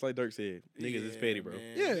petty. Just like Durk said, niggas is petty, bro. Man.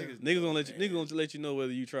 Yeah. Niggas gonna let you know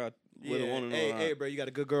whether you try whether one or not. Hey, bro, you got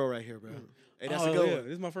a good girl right here, bro. Hey, that's Oh, a good yeah, one.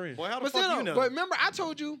 this is my friend. Boy, how the But fuck still, you know? but remember, I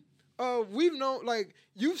told you, we've known, like,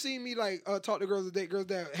 you've seen me, like, talk to girls or date girls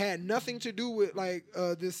that had nothing to do with, like,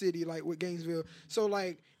 this city, like, with Gainesville. So,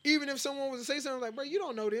 like, even if someone was to say something, like, bro, you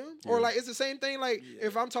don't know them. Or, like, it's the same thing, like,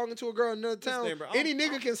 if I'm talking to a girl in another town, thing, bro, any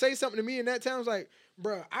nigga can say something to me in that town. It's like,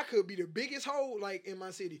 bro, I could be the biggest hoe, like, in my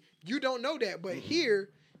city. You don't know that. But here,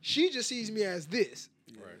 she just sees me as this.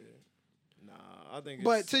 Right. Nah, I think.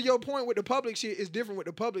 But to your point with the public shit, it's different with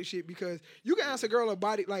the public shit because you can ask a girl a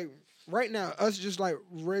body, like, right now, us just like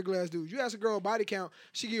regular ass dudes. You ask a girl a body count,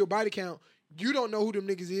 she give you a body count. You don't know who them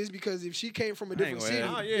niggas is because if she came from a different gonna city,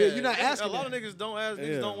 ask. you're not asking. A lot of niggas don't ask.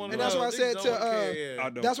 Niggas don't want to. And that's why I said I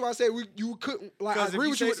don't. that's why I said you couldn't. Like, I Because agree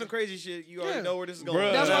if with you you. say some crazy shit, you already Yeah. know where this is going.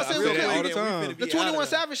 Bruh, That's why I said we say that all the couldn't. time. The 21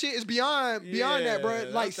 Savage shit is beyond that, bro.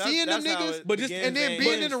 Like seeing them niggas, But just- and then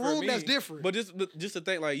being in the room, that's different. But just to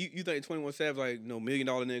think, like, you think 21 Savage, like, no $1 million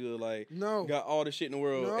nigga, like, No. got all the shit in the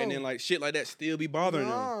world, No. and then, like, shit like that still be bothering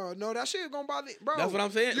them. No, that shit gonna bother, bro. That's what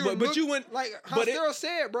I'm saying. But you went, like how but Sarah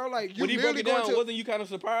said, bro. Like you when he broke literally it down, going to. wasn't you kind of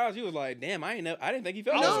surprised? You was like, damn, I didn't think he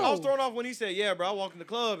felt No. I was thrown off when he said, "Yeah, bro, I walk in the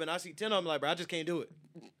club and I see 10 of them." Like, bro, I just can't do it.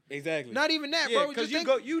 Exactly. Not even that, Yeah, bro. because Just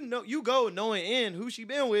you go knowing in who she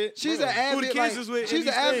been with. She's bro, an avid, who the kids like, is with. she's and an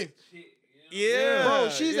these avid- things. Yeah, bro.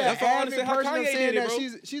 She's yeah. an That's all I avid understand how person of Kanye saying did it, that bro.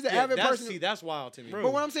 she's an Yeah, avid person. See, that's wild to me. Bro.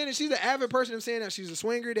 But what I'm saying is she's an avid person of saying that she's a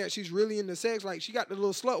swinger, that she's really into sex. Like she got the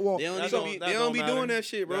little slut walk. They don't, That even don't- be, that they don't don't be matter. doing that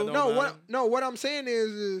shit, bro. That don't matter. What I'm saying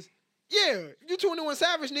is yeah, you 21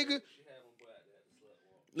 Savage nigga.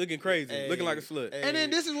 Looking crazy, Hey, looking like a slut. hey. And then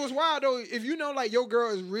this is what's wild though. If you know like your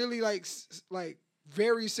girl is really like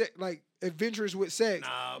very like adventurous with sex.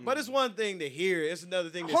 Nah, but it's one thing to hear. It's another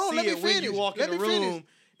thing to Hold on, see let me it when you finish. walk Let in the me finish. room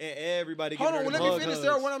and everybody Hold getting on, ready to let me hug finish, hugs.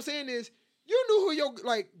 Sarah. What I'm saying is, you knew who your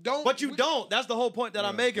don't. But you don't. That's the whole point that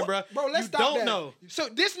I'm making, bro. Bro, let's you stop don't that. know. So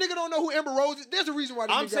this nigga don't know who Amber Rose is. There's a reason why.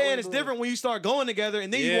 This I'm nigga got saying with it's Amber different when you start going together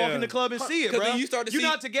and then you Yeah. walk in the club and see it, 'Cause bro. then you start to You're see-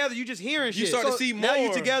 not together. You just hearing shit. You start to see Now you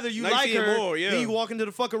more. together. You Now you like seeing her. more, yeah. Then you walk into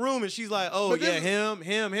the fucking room and she's like, "Oh But yeah, this- him.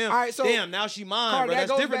 All right, so damn, now she mine, Carter, bro. that That's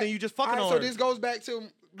goes different back- than you just fucking all right, on so her." this goes back to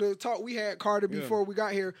the talk we had, Carter, before we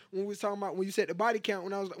got here when we was talking about when you said the body count.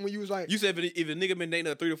 When you was like, You said if a nigga been dating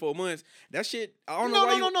her 3 to 4 months, that shit. I don't know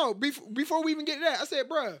why you. no. Before we even get to that, I said,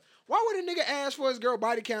 bruh, why would a nigga ask for his girl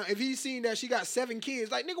body count if he's seen that she got 7 kids?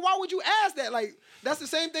 Like, nigga, why would you ask that? Like, that's the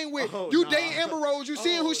same thing with you dating Amber Rose, you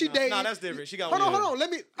seeing who she dating. Nah, that's different. She got Hold one. on.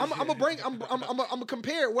 Let me. I'm gonna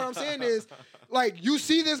compare. What I'm saying is, like, you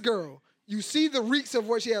see this girl. You see the reeks of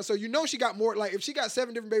what she has. So you know she got more. Like, if she got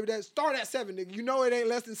 7 different baby dads, start at 7, nigga. You know it ain't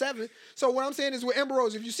less than 7. So what I'm saying is with Amber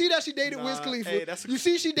Rose, if you see that she dated Wiz Khalifa, hey, that's you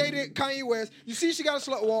see she dated Kanye West, you see she got a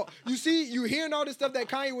slut walk, you hearing all this stuff that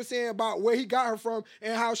Kanye was saying about where he got her from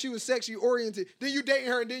and how she was sexually oriented. Then you dating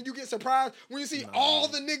her and then you get surprised when you see all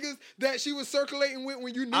the niggas that she was circulating with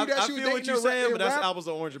when you knew that she was I feel dating what you're her saying, but that's rap. apples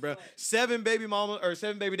to oranges, bro. 7 baby mama or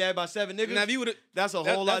 7 baby dad by 7 niggas. Now, if you would've- that's a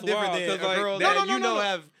whole that's lot different wild, than 'cause, a like, girl that- that you know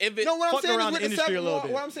have. If it, No, what I'm fucked saying around is with the the industry 7. a little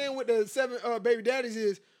bit. What I'm saying with the 7 baby daddies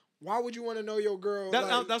is, why would you want to know your girl? That's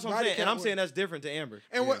like, what I'm body saying, and count I'm with? saying that's different to Amber.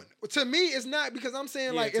 And what to me it's not because I'm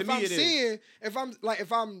saying Yeah, like to if me I'm it is. seeing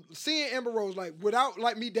if I'm seeing Amber Rose like without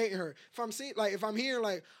like me dating her, if I'm seeing like if I'm hearing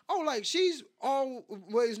like oh like she's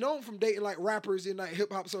always known from dating like rappers in like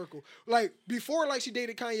hip hop circle, like before like she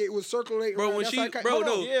dated Kanye, it was circulating. Bro, around. when That's she- like, bro, hold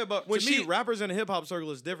no. on. Yeah, but When to me, she- rappers in the hip hop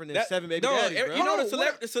circle is different than that- 7 baby no, daddies, bro. you know Hold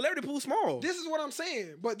on, the celebrity pool small. This is what I'm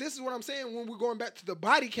saying, but this is what I'm saying when we're going back to the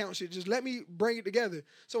body count shit. Just let me bring it together.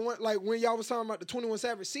 So when y'all was talking about the 21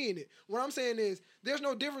 Savage seeing it, what I'm saying is there's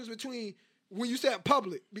no difference between when you said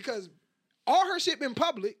public because all her shit been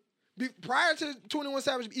public prior to 21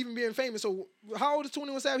 Savage even being famous. So how old is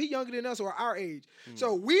 21 Savage? He younger than us or our age.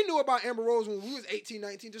 So we knew about Amber Rose when we was 18,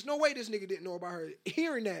 19. There's no way this nigga didn't know about her.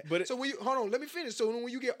 Hearing that. So when you, hold on, let me finish. So when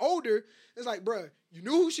you get older, it's like, bruh, you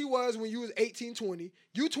knew who she was when you was 18, 20.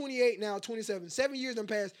 You 28 now, 27. 7 years done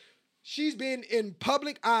passed. She's been in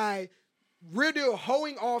public eye, real deal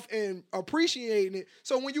hoeing off and appreciating it.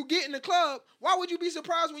 So when you get in the club, why would you be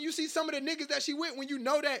surprised when you see some of the niggas that she with when you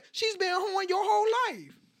know that she's been hoeing your whole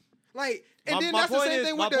life? Like, and then that's the same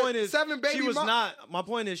thing with the 7 baby mom. My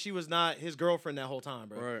point is she was not his girlfriend that whole time,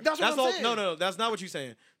 bro. Right. That's what I'm saying. No, that's not what you're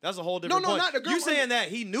saying. That's a whole different point. Not the girl. You saying that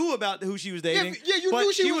he knew about who she was dating. Yeah, you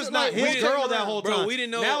knew she was not like, his girl that whole time. Bro, we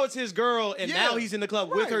didn't know. Now it's his girl, and now he's in the club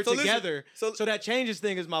with her together. Listen, so that changes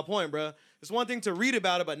things is my point, bro. It's one thing to read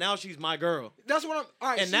about it, but now she's my girl. That's what I'm. All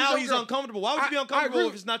right, and now he's uncomfortable. Why would you be uncomfortable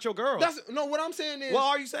if it's not your girl? What I'm saying is. What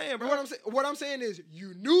are you saying, bro? What I'm saying is,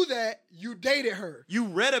 you knew that you dated her. You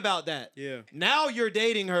read about that. Yeah. Now you're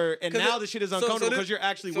dating her, and now the shit is uncomfortable because you're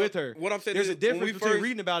actually with her. What I'm saying there's is, a difference between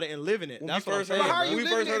reading about it and living it. That's what I'm saying. But how are you when we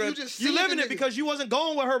living first heard it? You living it because you wasn't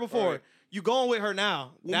going with her before. Right. You going with her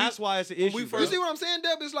now. That's why it's an issue. You see what I'm saying,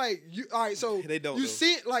 Deb? It's like, all right, so they don't, you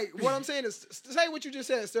see it, like, what I'm saying is, say what you just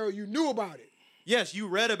said, Sarah. You knew about it. Yes, you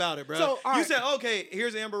read about it, bro. So, you said, okay,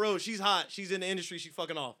 here's Amber Rose. She's hot. She's in the industry. She's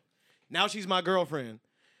fucking off. Now she's my girlfriend.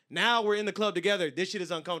 Now we're in the club together. This shit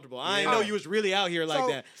is uncomfortable. I didn't know you was really out here like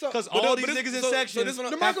that. Because all these niggas in sections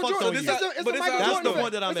the Michael Jordan. It's a Michael Jordan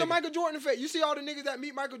effect. It's a Michael Jordan effect. You see all the niggas that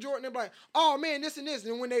meet Michael Jordan, they're like, oh man, this and this.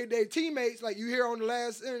 And when they teammates, like you hear on the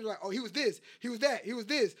last, and like, oh, he was this, he was that, he was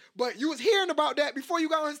this. But you was hearing about that before you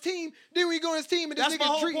got on his team. Then when you go on his team, and this that's my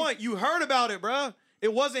whole point. You heard about it, bro.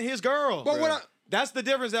 It wasn't his girl. But that's the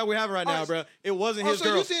difference that we're having right now, bro. It wasn't his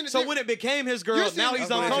girl. So when it became his girl, now he's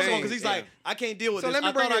uncomfortable because he's like, I can't deal with this.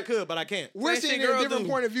 I thought I could, but I can't. We're seeing it in different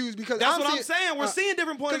point of views because that's what I'm saying. We're seeing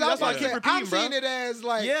different point of views. That's why I keep repeating, bro. I'm seeing it as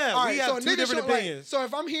like, yeah, we have two different opinions. So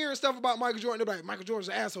if I'm hearing stuff about Michael Jordan, they're like, Michael Jordan's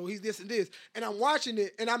an asshole. He's this and this, and I'm watching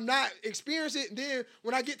it and I'm not experiencing it. And then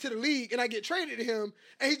when I get to the league and I get traded to him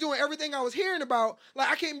and he's doing everything I was hearing about, like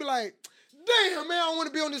I can't be like, damn, man, I don't want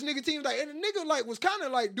to be on this nigga team. Like, and the nigga like was kind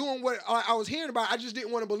of like doing what I was hearing about. I just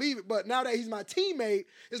didn't want to believe it. But now that he's my teammate,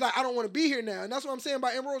 it's like I don't want to be here now. And that's what I'm saying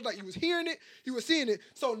about Amber Rose. Like, he was hearing it, he was seeing it.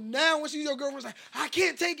 So now when she's your girlfriend, it's like, I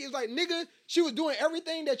can't take it. It's like, nigga, she was doing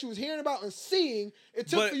everything that you was hearing about and seeing. It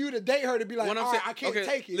took for you to date her to be like, all right, I can't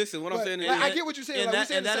take it. Listen, what I'm saying is, I get what you're saying.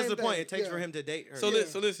 And that is the point. It takes for him to date her. So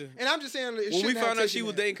listen. And I'm just saying, when we found out she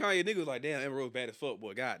was dating Kanye, nigga was like, damn, Amber Rose bad as fuck,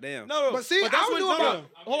 boy. God damn. No, but see, that's when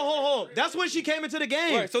hold on. That's when she came into the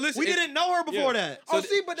game. Right, so listen, we didn't know her before that. But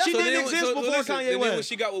she didn't exist before Kanye West. Then when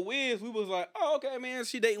she got with Wiz, we was like, oh, okay, man,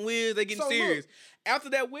 she dating Wiz, they getting serious. After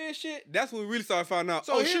that Wiz shit, that's when we really started finding out,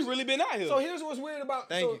 she's really been out here. So here's what's weird about...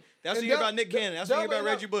 Thank you. That's when you hear about Nick Cannon. That's when you hear about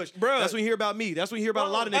Reggie Bush. That's when you hear about me. That's when you hear about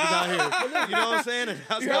a lot of niggas out here. You know what I'm saying? And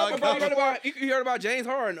that's how it goes. You heard about James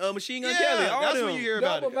Hart and Machine Gun Kelly. That's when you hear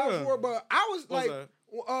about it. But I was like...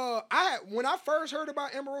 when I first heard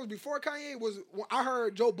about Amber Rose before Kanye was when I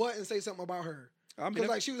heard Joe Budden say something about her. Because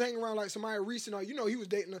like she was hanging around like Samaya recent, or he was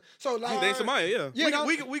dating her. So like dating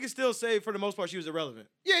Samaya, we can still say for the most part she was irrelevant.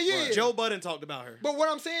 Yeah. Joe Budden talked about her. But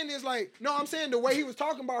what I'm saying is like, no, I'm saying the way he was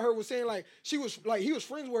talking about her was saying like he was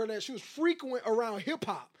friends with her, that she was frequent around hip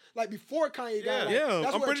hop. Like before Kanye got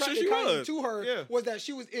that's I'm what pretty sure she Kanye was to her was that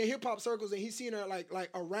she was in hip hop circles and he's seen her like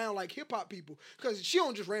around like hip hop people, because she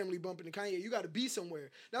don't just randomly bump into Kanye. You got to be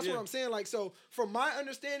somewhere. That's what I'm saying. Like, so from my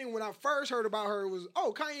understanding, when I first heard about her, it was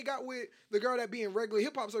Kanye got with the girl that be in regular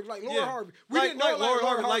hip hop circles like Laura Harvey. We didn't know Laura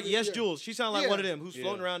Harvey, like Yes Jules. She sounded like one of them who's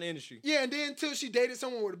floating around the industry. Yeah, and then until she dated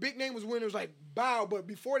someone where the big name was when it was like Bow, but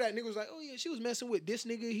before that nigga was like, oh yeah, she was messing with this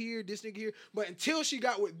nigga here. But until she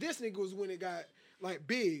got with this nigga was when it got like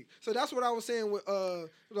big. So that's what I was saying with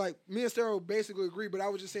like me and Sarah basically agree, but I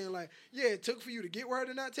was just saying like, yeah, it took for you to get with her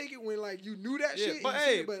to not take it when like you knew that shit. But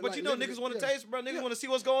hey, but like, you know niggas want to taste, bro. Niggas want to see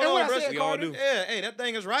what's going on, bro. We all do. Yeah, hey, that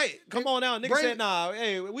thing is right. Come on now. Niggas said, nah,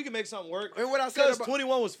 hey, we can make something work. And what I said about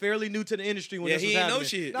 21 was fairly new to the industry when this was happening.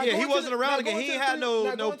 He ain't no shit. Yeah, he wasn't around again. He ain't had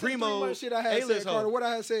no primo shit I had said, Carter. What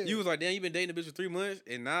I had said. You was like, damn, you been dating a bitch for 3 months,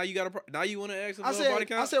 and now you want to ask about body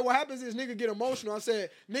count? I said, what happens is niggas get emotional. I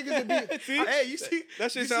said, niggas would be... Hey, you see...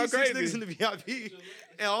 That shit sound crazy. Niggas in the VIP,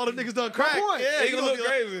 and all the niggas done crack. Yeah, you gonna look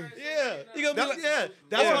crazy. Yeah, you gonna be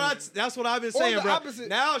like, that's what I've been saying, bro. Opposite.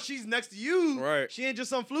 Now she's next to you. Right. She ain't just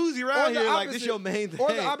some floozy around here. Like this your main thing.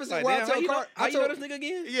 Or the opposite. Like, where damn, how you know this nigga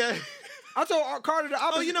again? Yeah. I told Carter the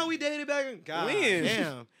opposite. Oh, you know we dated back. God when?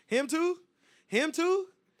 damn. Him too.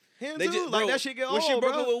 Him They too. just, Like bro, that shit get when old,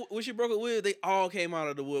 bro. When she broke up with, they all came out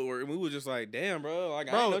of the woodwork, and we was just like, damn, bro. Like,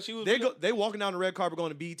 I didn't know she was. They walking down the red carpet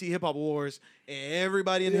going to BET Hip Hop Awards, and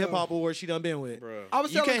everybody in the Hip Hop Awards she done been with. Bro.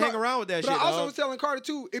 You can't hang around with that shit. I also was telling Carter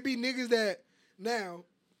too. It be niggas that now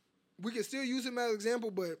we can still use him as an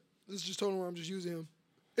example, but this is just totally where I'm just using him.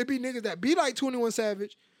 It be niggas that be like 21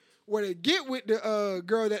 Savage, where they get with the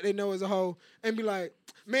girl that they know as a hoe and be like,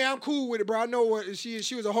 man, I'm cool with it, bro. I know what she is.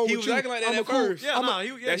 She was a hoe. He with was you. acting like that I'm at cool. first.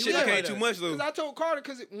 That shit became too much though. Because I told Carter,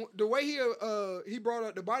 because the way he brought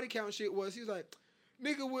up the body count shit was, he was like,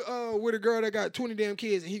 nigga with a girl that got 20 damn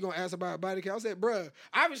kids and he gonna ask about body count. I said, bruh,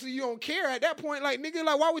 obviously you don't care at that point. Like, nigga,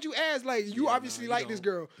 like, why would you ask? Like, you obviously like this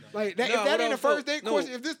girl. Like, that, if that ain't a first date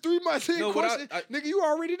question, if this 3 months in question, nigga, you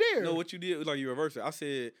already there. No, what you did was like you reversed it. I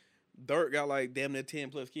said, Durk got like damn near 10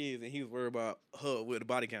 plus kids, and he was worried about her with the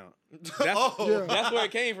body count. That's where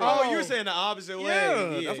it came from. Oh, you were saying the opposite way.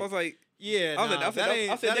 Yeah, that's what I was like. Yeah,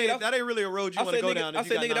 that ain't really a road you want to go down if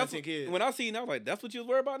you got 19 kids. When I seen, I was like, "That's what you was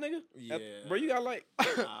worried about, nigga." Yeah, bro, you got like,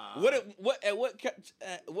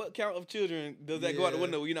 what count of children does that go out the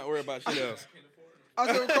window when you're not worried about shit else? I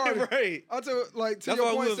told Carter, right. I told, like, to That's your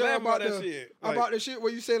why we point, was Sarah, laughing about that shit. Like, about the shit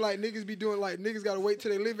where you say, like, niggas be doing, like, niggas gotta wait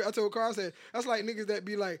till they live it. I told Carter, I said, that's like niggas that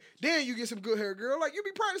be like, damn, you get some good hair, girl. Like, you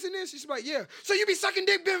be practicing this? She's like, yeah. So you be sucking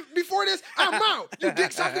dick before this? I'm out. You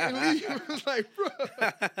dick sucking and leave. It's like, bro.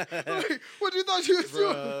 Like, what you thought you was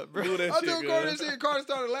doing? I told Carter that shit, and Carter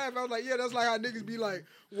started laughing. I was like, yeah, that's like how niggas be like,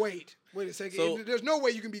 wait a second. So, there's no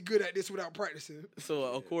way you can be good at this without practicing. So,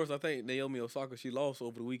 of course, I think Naomi Osaka, she lost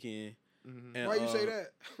over the weekend. Mm-hmm. And, why you say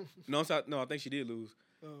that? No, I think she did lose.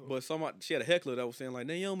 Oh. But she had a heckler that was saying like,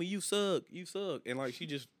 Naomi, you suck, and like she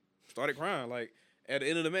just started crying. Like at the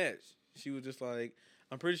end of the match, she was just like,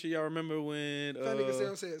 I'm pretty sure y'all remember when. That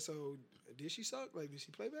nigga said, so did she suck? Like, did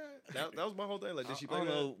she play bad? That was my whole thing. Like, did she play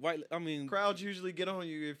bad? I mean, crowds usually get on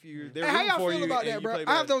you if you're there. How y'all feel about that, bro?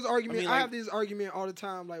 I have those arguments. I have this argument all the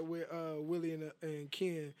time, like with Willie and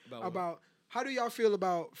Ken, about how do y'all feel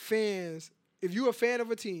about fans? If you're a fan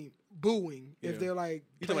of a team, booing if they're like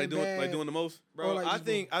you talking like doing the most, bro. Like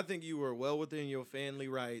I think you were well within your family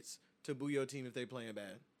rights to boo your team if they playing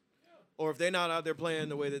bad, or if they're not out there playing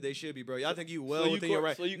the way that they should be, bro. I think you within your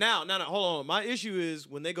rights. Now, hold on. My issue is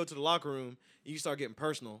when they go to the locker room, you start getting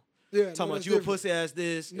personal. Yeah, talking about you a pussy ass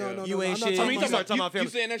this. You ain't shit. You start talking about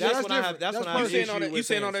family. That's when I have. That's when I have issue with. You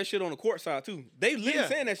saying all that shit on the court side too. They literally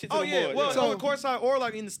saying that shit to the boys. Well, on the court side or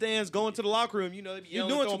like in the stands, going to the locker room. You know, they be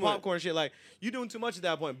yelling, throwing popcorn and shit. Like you doing too much at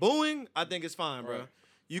that point. Booing, I think it's fine, bro.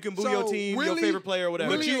 You can boo your team, your favorite player, or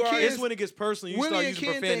whatever. But it's when it gets personal. You start using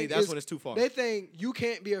profanity. That's when it's too far. They think you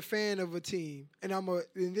can't be a fan of a team, and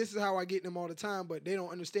this is how I get them all the time, but they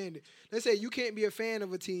don't understand it. They say you can't be a fan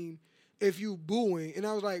of a team if you booing, and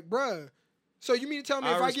I was like, bruh. So you mean to tell me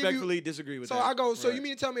if I give you... I respectfully disagree with that. So I go, so you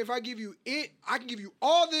mean to tell me if I give you it, I can give you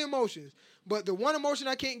all the emotions, but the one emotion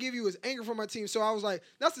I can't give you is anger for my team. So I was like,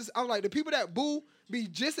 I was like, the people that boo be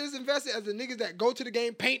just as invested as the niggas that go to the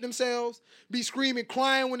game, paint themselves, be screaming,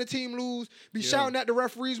 crying when the team lose, be shouting at the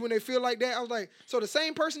referees when they feel like that. I was like, so the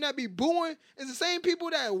same person that be booing is the same people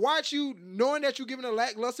that watch you knowing that you're giving a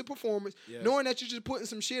lackluster performance, knowing that you're just putting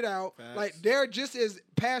some shit out. Facts. Like, they're just as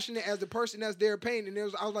passionate as the person that's there painting.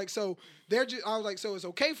 And I was like, so it's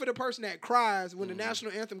okay for the person that cries when the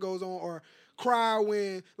national anthem goes on, or cry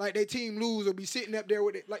when like their team lose, or be sitting up there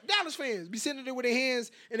with it, like Dallas fans be sitting there with their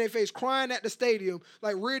hands in their face crying at the stadium.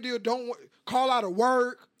 Like, real deal, don't call out of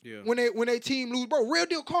work when they team lose, bro. Real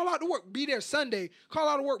deal, call out to work, be there Sunday, call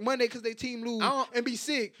out to work Monday because they team lose and be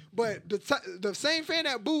sick. But the same fan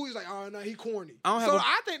that boo is like, oh no, he corny.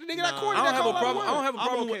 I think the nigga that corny. I don't have a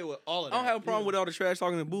problem with all of that. I don't have a problem with all the trash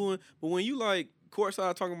talking and booing, but when you like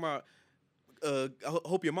courtside talking about I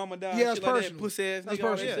hope your mama died. Yeah, that's personal. Like that, pussy ass that's nigga.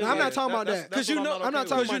 personal. I'm not talking about that. Because you know, I'm not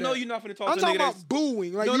talking about that. You're not finna talk to a nigga. I'm talking about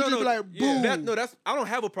booing. Like, you just be like, boo. I don't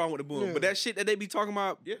have a problem with the booing. But that shit that they be talking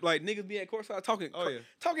about, like niggas be at courtside talking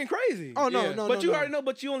crazy. Oh, no. But you already know,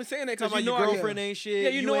 but you only saying that because you know your girlfriend ain't shit. Yeah,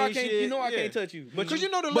 you know I can't. You know I can't touch you. Because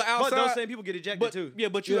you know but those same people get ejected too. Yeah,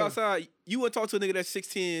 but you outside, you would talk to a nigga that's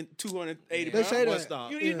 6'10", 280 pounds. They say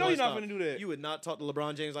that. You know you're not finna do that. You would not talk to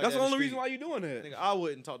LeBron James like that. That's the only reason why you doing that. I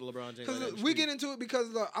wouldn't talk to LeBron James like that. Because we get into it because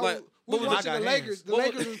we was watching the Lakers. The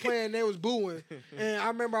Lakers was playing, they was booing. And I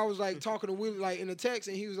remember I was like talking to Willie like in the text,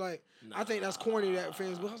 and he was like, I think that's corny that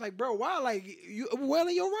fans. But I was like, bro, why? Like, you well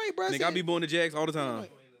in your right, bro. Nigga, I be booing the Jags all the time.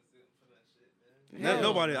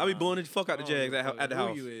 Nobody. I be booing the fuck out the Jags at the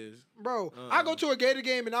house. Bro, I go to a Gator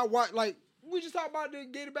game and I watch, like, we just talked about the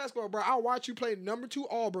Gator basketball, bro. I watch you play number 2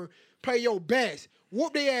 Auburn, play your best,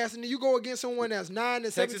 whoop their ass, and then you go against someone that's 9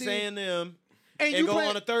 and 17. Texas A&M. and go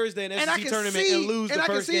on a Thursday in the SEC tournament and lose the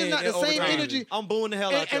first game. And I can see it's not the same energy. I'm booing the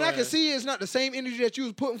hell out of you. And I can see it's not the same energy that you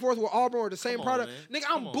was putting forth with Auburn or the same product. Nigga,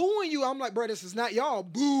 I'm booing you. I'm like, bro, this is not y'all.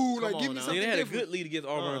 Boo. Like, give me something different. They had a good lead against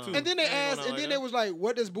Auburn, too. And then they asked, and then they was like,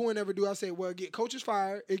 what does booing ever do? I said, well, get coaches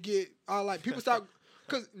fired. It get, like, people stop.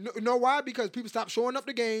 Because, you know why? Because people stop showing up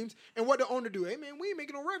to games. And what the owner do? Hey, man, we ain't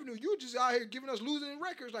making no revenue. You just out here giving us losing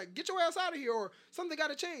records. Like, get your ass out of here or something got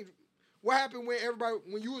to change. What happened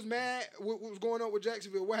when you was mad, what was going on with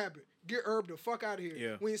Jacksonville? What happened? Get Herb the fuck out of here.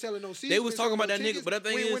 Yeah. We ain't selling no seats. They was talking about that nigga, but that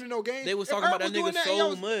thing is, no games. They was talking about that nigga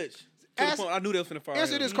so much. To the point I knew they was finna fire him.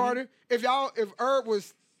 Answer this, Carter. If Herb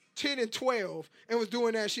was 10-12 and was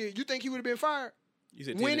doing that shit, you think he would have been fired? You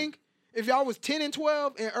said winning? If y'all was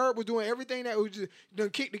 10-12 and Herb was doing everything that was just done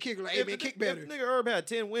kick the kicker, like, hey man, kick better. If nigga Herb had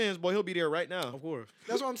 10 wins, boy, he'll be there right now. Of course.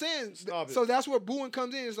 That's what I'm saying. So that's where booing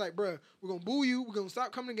comes in. It's like, bro, we're gonna boo you. We're gonna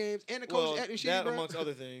stop coming to games, and the coach acting shitty, that bro. amongst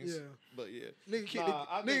other things. Yeah. But yeah. Nigga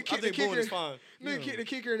kick the kicker. Nigga kick the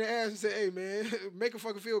kicker in the ass and say, hey man, make a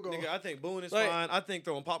fucking field goal. Nigga, I think booing is fine. I think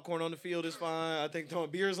throwing popcorn on the field is fine. I think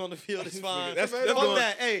throwing beers on the field is fine. That's fuck going,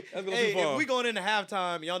 that. Hey, if we going into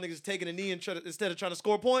halftime, y'all niggas taking a knee instead of trying to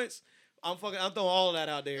score points. I'm throwing all of that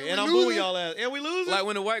out there, and I'm booing y'all ass. And we losing. Like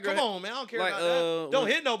when the white girl, come on, man, I don't care about that. Don't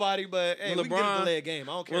hit nobody, but hey, we can get a delay a game.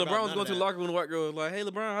 I don't care. When LeBron was going to the locker room, the white girl was like, "Hey,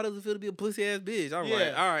 LeBron, how does it feel to be a pussy ass bitch?" I'm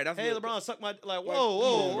like, "All right, that's hey, LeBron, suck my like,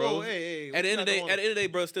 whoa, hey." At the end of the day,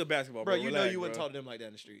 bro, it's still basketball, bro. You know you wouldn't talk to them like that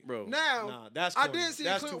in the street, bro. Now, that's I did see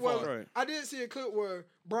a clip. I did see a clip where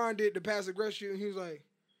Bron did the passive aggressive, and he was like,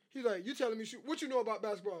 you telling me what you know about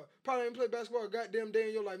basketball? Probably ain't played basketball a goddamn day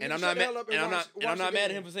in your life. And I'm not mad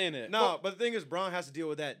at him for saying that. No, but the thing is, Bron has to deal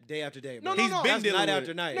with that day after day. Bro. No, he's been dealing night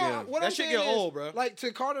after night. No, what that shit get old, bro. Like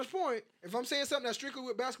to Carter's point, if I'm saying something that's strictly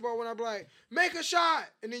with basketball, when I'm like, make a shot,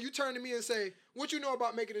 and then you turn to me and say, what you know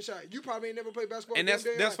about making a shot? You probably ain't never played basketball. And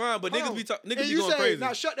that's fine, but niggas be going crazy.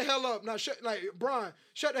 Now shut the hell up. Now Bron,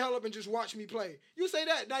 shut the hell up and just watch me play. You say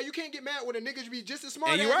that. Now you can't get mad when a nigga be just as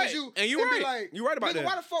smart as you. And you right. Like, you right about that.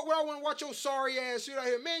 Why the fuck would I want to watch your sorry ass shit out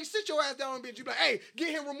here? Man, sit your ass down, bitch. You be like, hey, get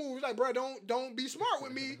him removed. He's like, bro, don't be smart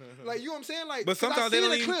with me. Like, you know what I'm saying? Like, but sometimes they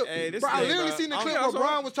don't even. Hey, bro, I literally seen the clip where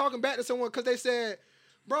Bron was talking back to someone because they said,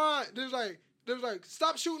 Bron, there's like,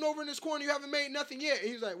 stop shooting over in this corner. You haven't made nothing yet. And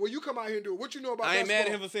he's like, well, you come out here and do it. What you know about basketball? I ain't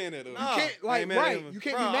mad at him for saying that, though. You can't, like, right. You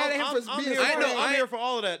can't be mad at him for being smart. I'm here for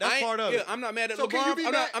all of that. That's part of it. I'm not mad at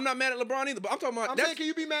LeBron. I'm not mad at LeBron either, but I'm talking about... I'm saying, can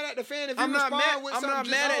you be mad at the fan if you respond with something? I'm not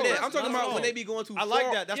mad at that. I'm talking about when they be going too far. I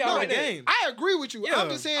like that. That's part of the game. I agree with you. I'm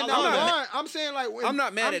just saying, I'm saying, like... I'm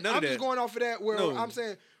not mad at none of that. I'm just going off of that where I'm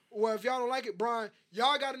saying... Well, if y'all don't like it, Brian,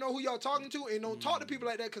 y'all got to know who y'all talking to and don't talk to people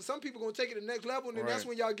like that because some people going to take it to the next level and then that's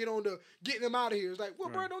when y'all get on to getting them out of here. It's like, well,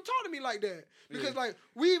 bro, don't talk to me like that. Because, like,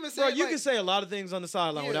 we even say... Bro, you can say a lot of things on the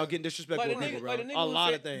sideline without getting disrespectful to people, bro. A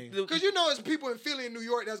lot of things. Because you know it's people in Philly and New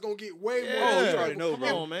York that's going to get way more... Oh, you already know, bro.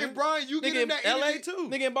 Come on, man. And, Brian, you get in that... L.A. too.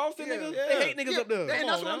 Nigga in Boston, nigga, they hate niggas up there. And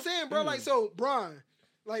that's what I'm saying, bro. Like, so, Brian...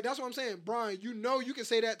 Like, that's what I'm saying. Brian, you know you can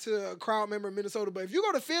say that to a crowd member in Minnesota, but if you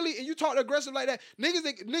go to Philly and you talk aggressive like that, niggas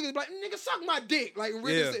be like, nigga, suck my dick. Like,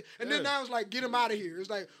 really. And then now it's like, get him out of here.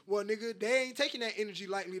 It's like, well, nigga, they ain't taking that energy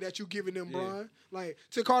lightly that you giving them, Brian. Like,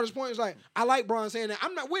 to Carter's point, it's like, I like Brian saying that.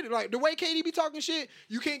 I'm not with it. Like, the way KD be talking shit,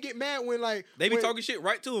 you can't get mad when, like... They be talking shit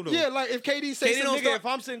right to him, though. Yeah, like, if KD say something... Nigga, if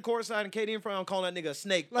I'm sitting courtside and KD in front, I'm calling that nigga a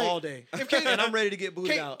snake all day. If KD, and I'm ready to get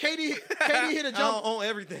booted out. KD hit a jump... on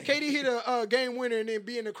everything. KD hit a game winner and then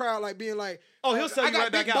be in the crowd, like, being like... Oh, he'll sell you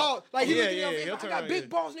right back out. Like, I got big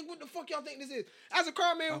balls, nigga. What the fuck y'all think this is? As a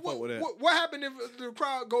crowd man, what happened if the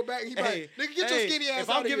crowd go back and he like, nigga, get your skinny ass out of here. If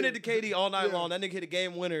I'm giving it to KD all night long, that nigga hit a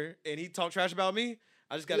game winner and he talk trash about me,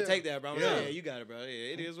 I just gotta take that, bro. I'm like, yeah, you got it, bro. Yeah,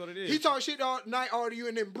 it is what it is. He talk shit all night to you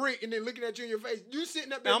and then break and then looking at you in your face. You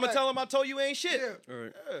sitting up there. I'm gonna tell him I told you ain't shit. Yeah. All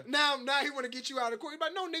right. Now he wanna get you out of court. He's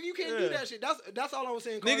like, no, nigga, you can't do that shit. That's all I was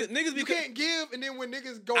saying. Niggas you can't give, and then when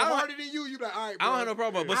niggas go harder than you, you be like, all right, bro. I don't have no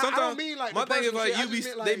problem. But sometimes I don't mean like my thing is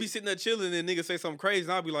like they be sitting there chilling and niggas say something crazy,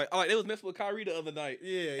 and I'll be like, oh, like they was messing with Kyrie the other night.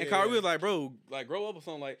 Yeah. And Kyrie was like, bro, like grow up or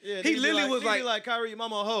something. Like he literally was like Kyrie, your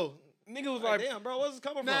mama a hoe. Nigga was like, damn, bro, where's this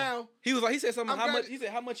coming from? He was like, he said something. He said,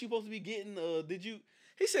 how much you supposed to be getting? Did you?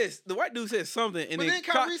 He says the white dude said something, and then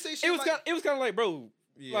Kyrie say shit. It was kind of like, bro.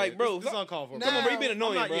 Yeah, like, bro, this is uncalled for. Come on, bro, you been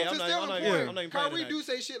annoying, bro. I'm not even Kyrie do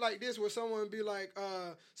say shit like this where someone be like,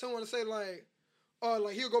 someone say like,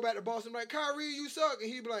 like he'll go back to Boston like, Kyrie, you suck,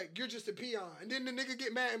 and he'd be like, you're just a peon. And then the nigga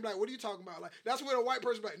get mad and be like, what are you talking about? Like that's when a white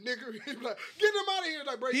person be like, nigga, he'd be like, get him out of here.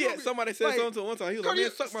 Like, bro, he had somebody said something to him one time. He was like,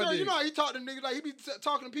 man, suck my dick. You know how he talk to niggas like he be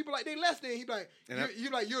talking to people like they less than. He be like,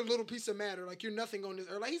 you're a little piece of matter. Like you're nothing on this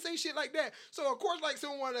earth. Like he say shit like that. So of course, like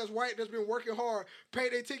someone that's white that's been working hard, pay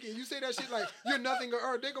their ticket. You say that shit like you're nothing on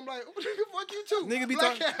earth. They gonna be like, oh, nigga, fuck you too. Nigga be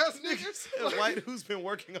black talking ass niggas. Like, white who's been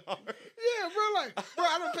working hard. Yeah, bro. Like, bro,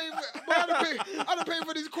 I done paid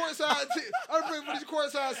for these courtside. I done paid for these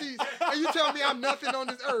courtside seats, and you tell me I'm nothing on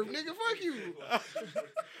this earth, nigga. Fuck you.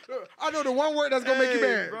 I know the one word that's gonna make you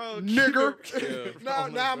mad, bro, nigger.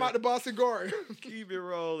 Now I'm out the Boston Garden. Keep it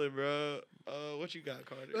rolling, bro. What you got,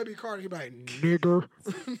 Carter? That'd be Carter. He'd be like, nigger.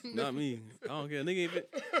 Not me. I don't care.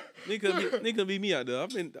 Nigga could be me out there.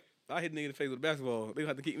 I hit nigga in the face with a basketball. They gonna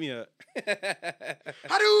have to kick me out.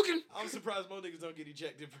 Hadouken! I'm surprised most niggas don't get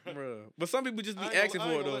ejected, bro. But some people just be asking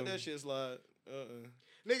for it though. Let that shit slide.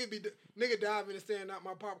 Nigga dive in and stand out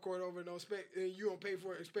my popcorn over and don't expect, and you don't pay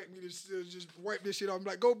for it. Expect me to still just wipe this shit off. I'm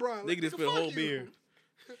like, go Brian. Nigga just spit a whole beer.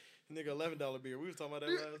 Nigga, $11 beer. We was talking about that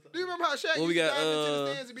last time. Do you remember how Shaq used to dive into the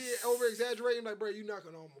stands and be over exaggerating? Like, bro, you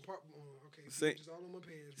knocking on my popcorn. Okay, just all on my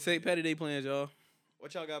pants. St. Patty Day plans, y'all.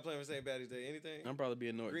 What y'all got planned for St. Patty's Day? Anything? I'm probably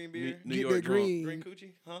being North. Green beer? New Get York that green. Green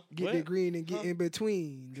coochie? Huh? Get that green and get in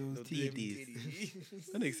between those titties.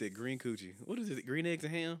 That nigga said green coochie. What is it? Green eggs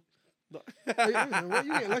and ham? What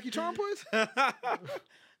you get? Lucky Charm points?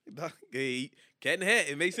 Hey, cat in the hat.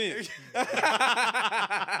 It makes sense. Hey,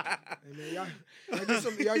 man,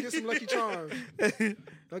 y'all get some Lucky Charms.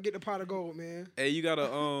 Y'all get the pot of gold, man. Hey, you got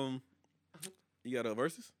a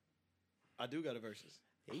versus? I do got a versus.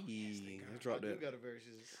 Hey, let's drop that. I do got a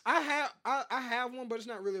versus. I have one, but it's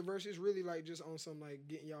not really a versus. It's really like just on some like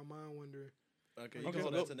getting y'all mind wondering. Okay, you can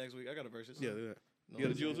hold that to next week. I got a versus. Yeah, do that. You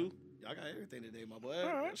got a jewel too? I got everything today, my boy.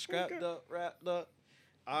 All right, Scrapped up, wrapped up.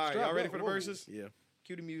 All right, y'all ready for the verses? Yeah.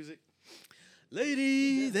 Cue the music.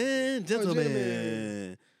 Ladies and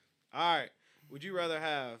gentlemen. All right. Would you rather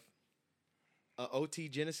have a OT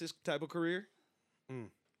Genesis type of career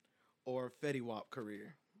or a Fetty Wap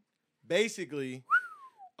career? Basically,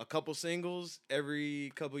 a couple singles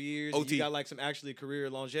every couple years. OT. You got like some actually career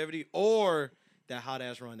longevity, or that hot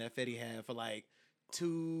ass run that Fetty had for like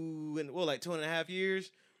 2.5 years,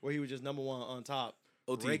 where he was just number one on top,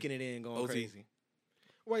 OT. raking it in, going crazy.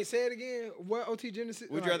 Wait, say it again. What OT Genesis?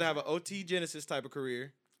 Would you rather have an OT Genesis type of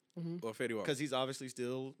career, or Fetty Wap? because he's obviously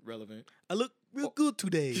still relevant, I look real good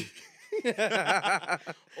today.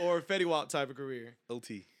 or Fetty Wap type of career,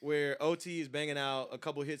 OT, where OT is banging out a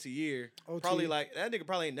couple hits a year? OT. Probably like that nigga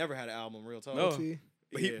probably ain't never had an album, real talk. No. OT.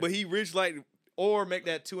 But he rich like, or make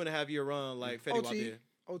that 2.5 year run like Fetty Wap did.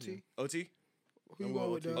 OT. OT. Who you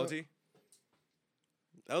going with, dog? OT.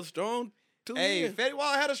 that was strong. 2 Hey, years. Fetty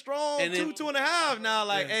Wap had a strong 2.5 now.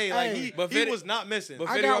 Like, he was not missing. But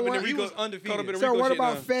I Fetty got Wap in one. the He Rico, was undefeated. caught up in the So Rico what shit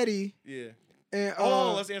about now. Fetty? Yeah. And Hold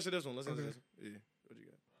on, let's answer this one. Yeah. What you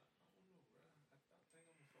got?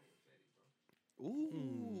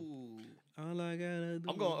 Ooh. All I gotta do.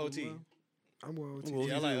 I'm going OT. I'm going OT.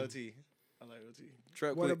 Yeah, I like OT.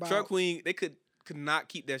 Truck Queen, they could not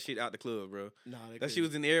keep that shit out the club, bro. Nah, that shit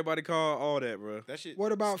was in everybody car, all that, bro. That shit.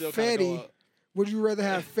 What about still kinda go Fetty? up. Would you rather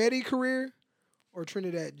have Fetty career or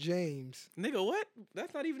Trinidad James? Nigga, what?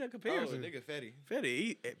 That's not even a Oh, comparison. nigga, Fetty.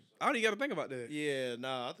 Fetty, I don't even gotta think about that. Yeah,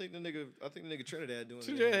 nah. I think the nigga Trinidad doing.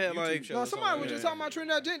 Trinidad had, YouTube like- show No, or somebody something was just like talking about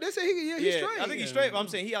Trinidad James. They said he's straight. I think he's straight. But I'm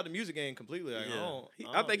saying he out the music game completely. Like,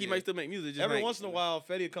 I think he might still make music. Just Every like, once in a while,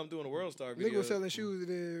 Fetty will come through in a World Star video. Nigga was selling shoes and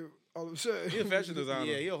then all of a sudden. he a fashion designer.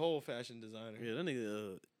 Yeah, he a whole fashion designer. Yeah, that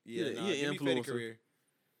nigga. Yeah, he give an me Fetty influencer. career.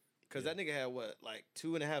 Because that nigga had what, like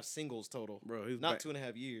 2.5 singles total. Bro, he was Not back.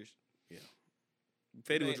 2.5 years.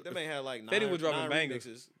 Fetty That man had like Fetty was dropping 9 bangers.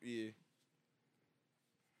 remixes. Yeah.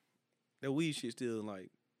 That weed shit still like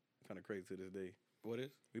kind of crazy to this day. What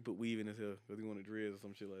is? We put weave in his hair because he wanted dreads or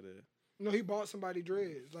some shit like that. No, he bought somebody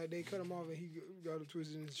dreads. Like they cut him off and he got them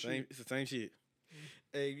twisted in his shit. It's the same shit.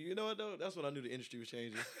 Hey, you know what though? That's when I knew the industry was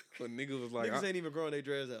changing. But niggas was like, Niggas ain't even growing their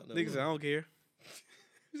dreads out. No niggas said, I don't care.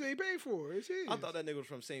 He said he paid for it. It's his. I thought that nigga was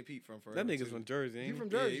from St. Pete from forever. That nigga's too. from Jersey. Ain't He from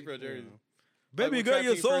Yeah, Jersey. he from Jersey. Baby when girl, Trap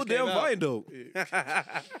you're King so first damn came out. fine though.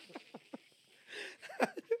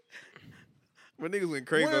 When niggas went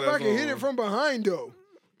crazy What on if I that can hit song. it from behind though?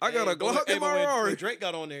 I got a Glock in my when Rari. Drake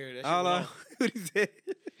got on there, that shit All went I, off. what he said?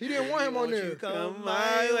 He didn't want him on Won't you there. come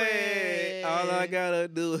my way. All I gotta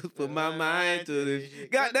do is put my mind to this shit.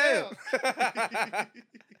 Goddamn.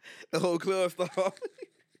 The whole club stopped.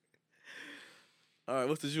 All right,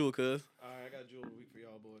 what's the jewel, cuz? All right, I got Jewel of the Week for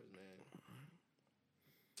y'all boys, man.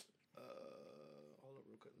 Hold up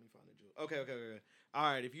real quick. Let me find the Jewel. Okay. All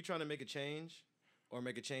right, if you're trying to make a change or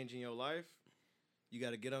make a change in your life, you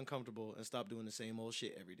got to get uncomfortable and stop doing the same old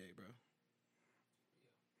shit every day, bro.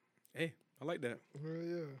 Hey, I like that. Well,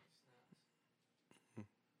 yeah.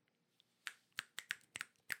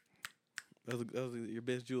 That was your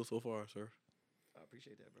best jewel so far, sir. I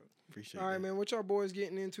appreciate that, bro. All right, man. What y'all boys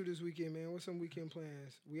getting into this weekend, man? What's some weekend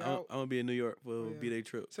plans? We out? I'm gonna be in New York for a B-Day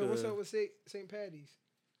trip. So what's up with St. Patty's?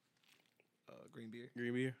 Green beer.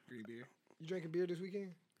 Green beer. You drinking beer this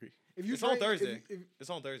weekend? If you on Thursday. It's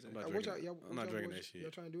on Thursday. I'm not drinking that shit.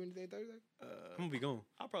 Y'all trying to do anything Thursday? I'm gonna be gone.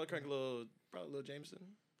 I'll probably crank a little Jameson.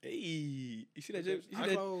 Hey, you see that, James?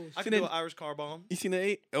 I can do an Irish car bomb. You seen that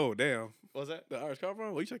 8? Oh, damn. What was that? The Irish car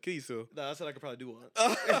bomb? Well, you try to kill yourself. No, I said I could probably do one.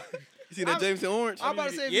 You seen that Jameson Orange? I'm about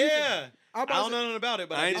to say, I don't know nothing about it,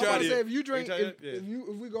 but I ain't I'm about tried to it. say, if you drink, if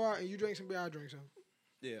we go out and you drink some beer, I drink some.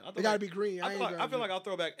 Yeah, it gotta be green. I feel like I'll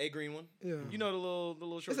throw back a green one. Yeah, you know the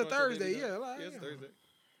little short. It's a Thursday, yeah. It's Thursday.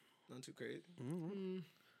 Nothing too crazy. Mm-hmm.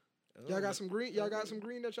 Y'all got some green. Y'all got some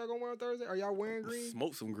green that y'all gonna wear on Thursday? Are y'all wearing green?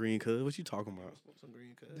 Smoke some green, cuz. What you talking about? Smoke some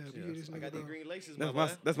green, cuz. Yeah. I got these green laces.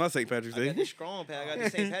 That's my St. Patrick's Day. I got this strong pack. I got the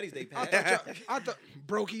St. Patty's Day pack. I thought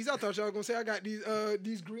brokies. I thought y'all were gonna say I got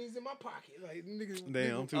these greens in my pocket. Like niggas.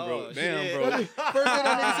 Damn, I'm too broke. Shit. Damn, bro.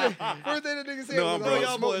 First thing that nigga said. No, I'm broke.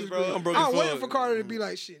 Y'all boys, bro. I'm broke. I was waiting for Carter to be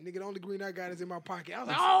like, shit, nigga. The only green I got is in my pocket. I was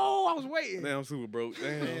like, oh, I was waiting. Damn, I'm super broke.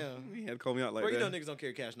 Damn. You had to call me out like that. Bro, you know niggas don't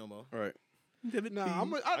carry cash no more. All right. Nah,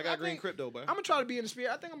 I got green crypto, bro. I'm gonna try to be in the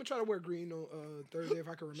spirit. I think I'm gonna try to wear green on Thursday if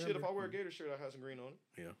I can remember. Shit, if I wear a Gator shirt, I have some green on it.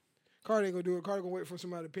 Yeah. Carter ain't gonna do it. Carter gonna wait for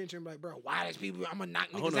somebody to pinch him. Like, bro, why these people? I'm gonna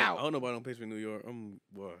knock niggas out. I don't know about no pinch me in New York. I'm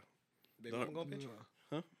boy. Baby, I'm gonna pinch you.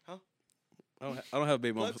 Huh? Huh? I don't have a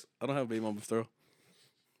baby mama. I don't have a baby mama throw.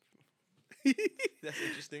 That's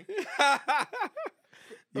interesting.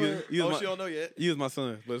 She don't know yet. You was my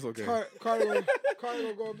son, but it's okay. Carter gonna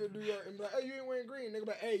go up to New York and be like, hey, you ain't wearing green. Nigga be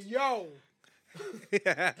like, hey, yo.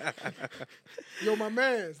 Yo, my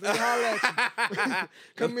mans. Let me holler at you.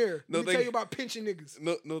 Come here. Let me tell you about pinching niggas.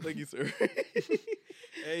 No, thank you, sir.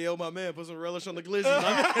 Hey, yo, my man, put some relish on the glizzy.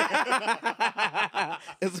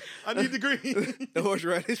 I need the green. The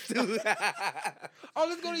horseradish, too. Oh,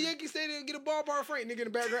 let's go to Yankee Stadium and get a ballpark Frank, nigga, in the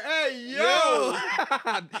background. Hey, yo.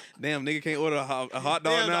 Damn, nigga can't order a hot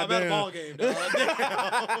dog now. I'm at a ball game, dog.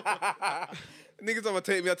 Niggas gonna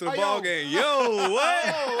take me out to the ball game. Yo, what?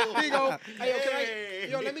 Here you go.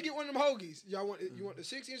 Hey, let me get one of them hoagies. You want the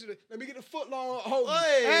 6 inch? Let me get the foot long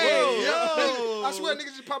hoagie. Hey, yo. I swear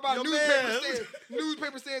niggas just pop out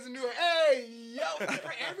newspaper stands in New York. Hey, yo.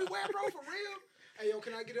 Everywhere, bro, for real. Hey, yo,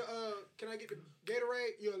 can I get the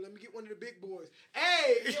Gatorade? Yo, let me get one of the big boys.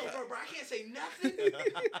 Hey, yo, bro, I can't say nothing.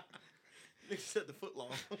 Nigga said the foot long.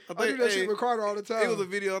 I do that shit with Carter all the time. It was a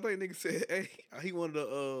video. I think nigga said, hey, he wanted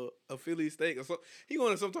a Philly steak or something. He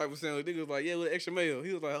wanted some type of sandwich. Nigga was like, yeah, with extra mayo.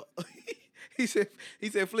 He was like, he said,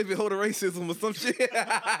 flip it, hold the racism or some shit.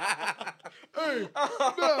 Hey, you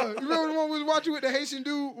remember the one we was watching with the Haitian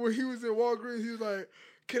dude where he was in Walgreens? He was like,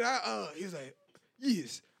 he was like,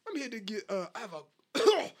 yes, I'm here to get, I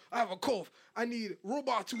have a cough. I need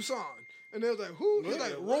Robot Tucson. And they was like, who? He's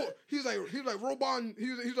like, Robon. He was like,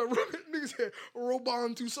 nigga said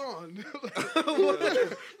Robon Tucson.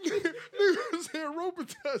 Nigga said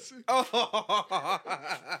Robitussin.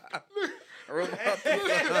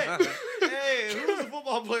 Hey, who was the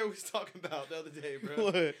football player we was talking about the other day, bro?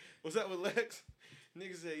 What? Was that with Lex?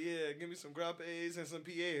 Nigga said, yeah, give me some grappes and some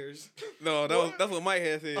Pierres. No, that's what Mike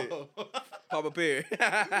had said. Oh. Papa Pear.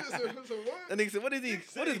 That nigga said, what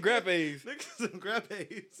is grappes? Nigga said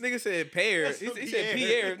grappes. Nigga said pears. He said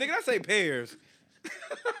Pierre. Nigga, I say pears.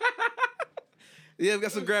 Yeah, we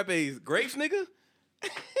got some grappes. Grapes, nigga?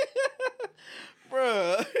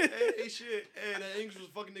 Bruh. Hey, shit. Hey, that English was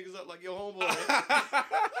fucking niggas up like your homeboy.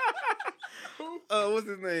 What's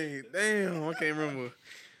his name? Damn, I can't remember.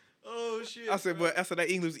 Oh, shit. I said, but after that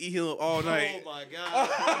English eat him up all night. Oh, my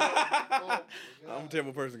God. I'm a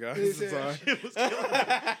terrible person, guys. He Sorry. Hey,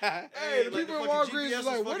 the people in Walgreens was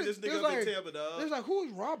like, what is this nigga up in Tampa, dog? There's like, who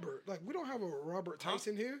is Robert? Like, we don't have a Robert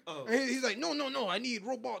Tyson here. Oh. And he's like, no, I need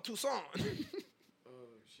Robot Tucson. Oh, shit.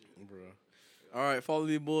 Bro. All right, follow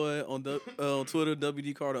your boy on Twitter,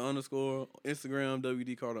 WD Carter _, Instagram,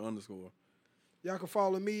 WD Carter _. Y'all can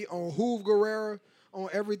follow me on Hoove Guerrera on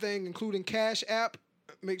everything, including Cash App.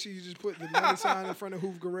 Make sure you just put the money sign in front of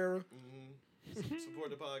Hoove Guerrera. Mm-hmm.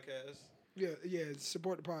 Support the podcast. Yeah,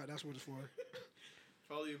 support the pod. That's what it's for.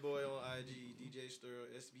 Follow your boy on IG, DJ Stir,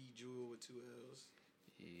 SB Jewel with 2 L's.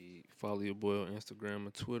 Yeah, follow your boy on Instagram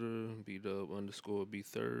and Twitter,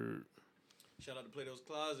 BDub_B3rd. Shout out to Plato's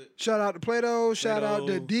Closet. Shout out to Plato. Shout out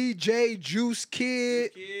to DJ Juice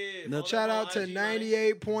Kid. shit. Shout out to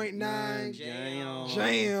 98.9 Jam.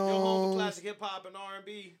 Jam. Your home for classic hip hop and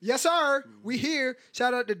R&B. Yes, sir. We here.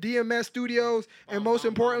 Shout out to DMS Studios. And most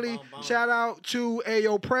importantly, shout out to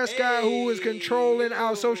Ayo Prescott, who is controlling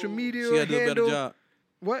our social media She gotta do a handle. better job.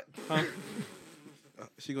 What? Huh?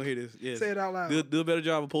 She gonna hear this. Yes. Say it out loud. Do a better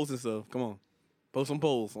job of posting stuff. Come on. Post some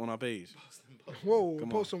polls on our page. Whoa, Come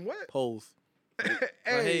post some what? Polls.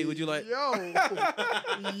 Hey, would you like? Yo.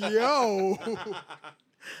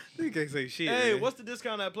 You can't say shit. Hey, man. what's the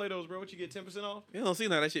discount at Play-Doh's, bro? What you get, 10% off? You don't see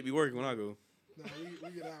how that shit be working when I go. Nah,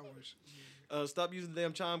 we get ours. Stop using the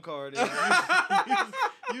damn chime card.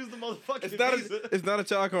 Use the motherfucking It's not a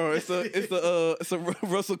child card. It's a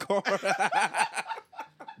Russell card.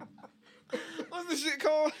 What's the shit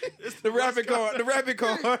called? It's the rapid card. The rapid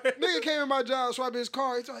card. Nigga came in my job, swiping his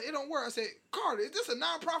card. He told me, it don't work. I said, Carter, is this a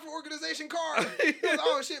non-profit organization card? He was like,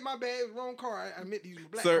 oh shit, my bad, it was wrong card. I meant to use my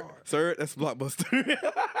black card. Sir, that's Blockbuster.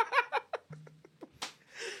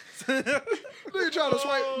 Nigga trying to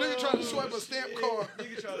swipe a stamp card.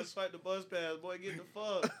 Nigga trying to swipe the bus pass. Boy, get the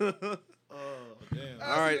fuck. Oh, damn.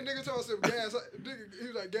 All right. Nigga told us some gas. He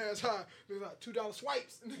was like, gas high. He was like, $2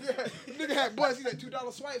 swipes. Nigga had bus. He like,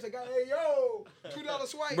 $2 swipes. I got, hey, yo, $2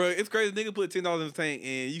 swipes. Bro, it's crazy. Nigga put $10 in the tank,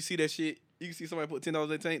 and you see that shit. You can see somebody put $10 in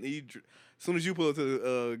the tank, and as soon as you pull it to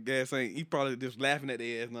the gas tank, he probably just laughing at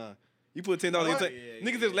their ass now. You put $10 in the tank.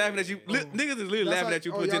 Niggas just laughing at you. Niggas is literally laughing at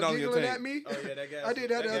you put $10 in your tank. At me? Oh, yeah, that gas. I did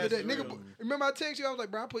that the other day. Nigga, remember I texted you? I was like,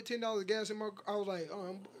 bro, I put $10 of gas in my. I was like,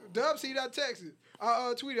 Dub, see that texted.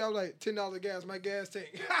 I tweeted. I was like, $10 of gas, my gas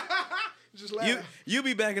tank. Just laugh. You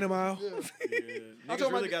be backing them out. Yeah.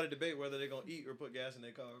 Niggas really got to debate whether they're gonna eat or put gas in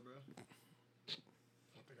their car, bro.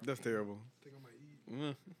 That's terrible. I think I might eat.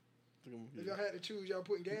 If y'all had to choose, y'all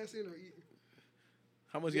putting gas in or eating?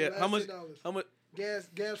 How much gas? How much? Gas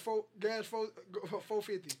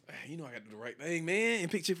 $4.50. You know I got to do the right thing, man,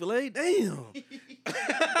 and pick Chick-fil-A. Damn.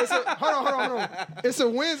 Hold on. It's a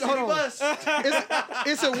Wednesday. Hold on.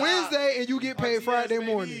 It's a Wednesday, and you get paid Friday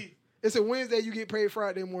morning. It's a Wednesday, you get paid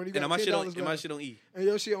Friday morning. You got $10 my shit on E. And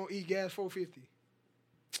your shit on E, gas $4.50.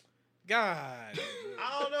 God.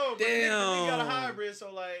 I don't know. Damn. We got a hybrid,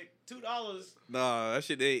 so like $2. Nah, that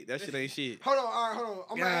shit ain't shit. Hold on.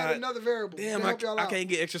 I'm gonna add another variable. Damn, I can't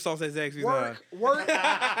get extra sauce at Zaxby's.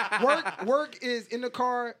 Work is in the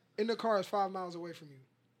car. In the car is 5 miles away from you.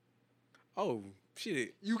 Oh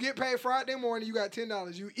shit! You get paid Friday morning. You got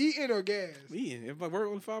 $10. You eating or gas? Eating. If I work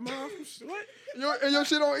on 5 miles, what? Your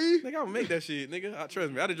shit on E? Nigga, I'm gonna make that shit, nigga.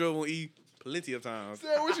 Trust me. I done drove on E plenty of times.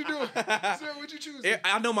 Sam, what you doing? Sam, what you choosing?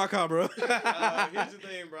 I know my car, bro. Here's the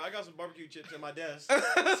thing, bro. I got some barbecue chips in my desk. Some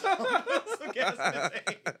gas in the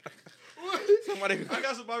tank. I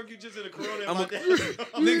got some barbecue chips in the Corona in my desk.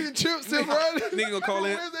 You eating chips in Friday? Nigga gonna call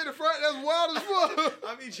in. Wednesday to Friday, that's wild as fuck.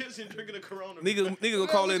 I eat chips and drinking a Corona. Nigga gonna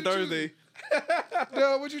call in Thursday.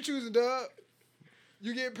 Dub, what you choosing, Dub?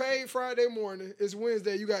 You get paid Friday morning. It's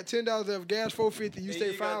Wednesday. You got $10 of gas, $4.50. You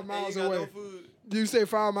stay 5 miles away. No food. You stay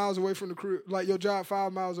 5 miles away from the crew, like your job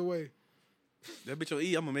 5 miles away. That bitch on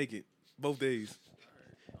E, I'm gonna make it both days.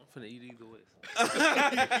 I'm finna eat either way.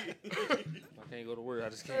 I can't go to work. I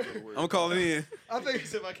just can't go to work. I'm calling in. I think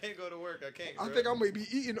if I can't go to work, I can't. Bro. I think I may be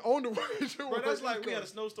eating on the way to work. Bro, that's like we had a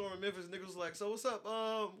snowstorm in Memphis. Niggas was like, "So what's up?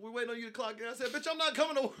 We waiting on you to clock in." I said, "Bitch, I'm not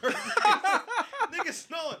coming to work." Niggas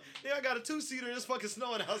snowing. Then I got a 2-seater and it's fucking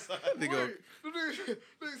snowing outside. Nigga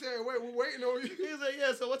said, "Wait, we're waiting on you." He was like,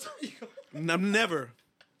 "Yeah, so what time you going?" I'm never,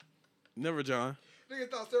 John. Nigga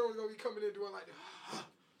thought Sarah was gonna be coming in doing like that.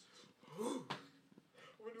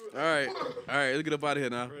 All right, let's get up out of here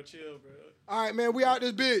now. Bro, chill, bro. All right, man, we out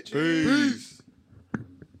this bitch. Peace.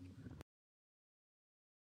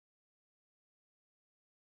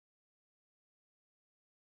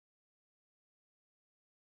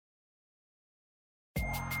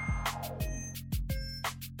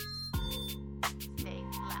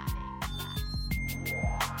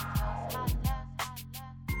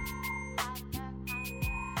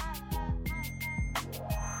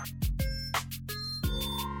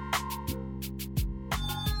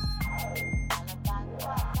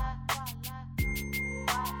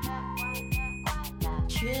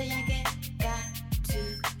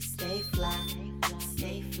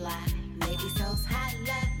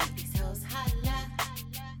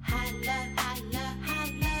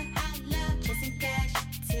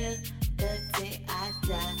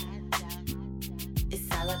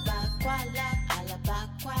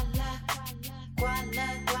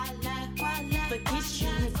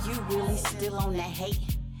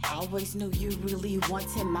 Always knew you really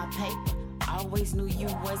wanted my paper. Always knew you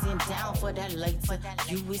wasn't down for that later.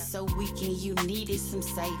 You was so weak and you needed some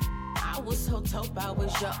saving. I was so dope, I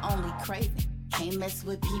was your only craving. Can't mess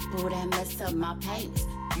with people that mess up my payments.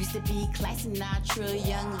 Used to be classy, now I trill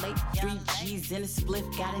young late. 3 G's in a split,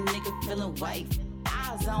 got a nigga feeling wave.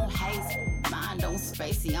 Eyes on haze, mind on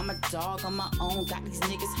spacey. I'm a dog on my own, got these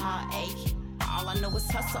niggas heart ache. All I know is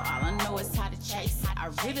hustle, all I know is how to chase. I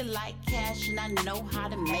really like cash and I know how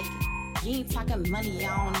to make it. You ain't talking money,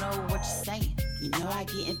 I don't know what you're saying. You know I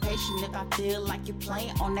get impatient if I feel like you're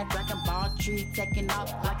playing on that Dragon Ball tree, taking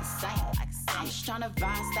off like a saint. I'm just tryna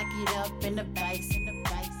vibe, stack it up in the base.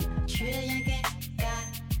 Trillion got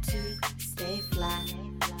to stay fly,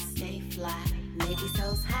 stay fly. Make these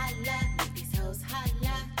hoes holla, make these hoes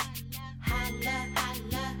holla, holla,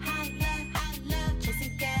 holla, holla, holla.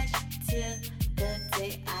 Chasing cash till the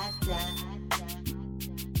day I die.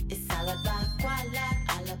 It's all about guala,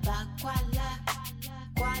 all about guala,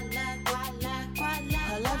 guala, guala, guala.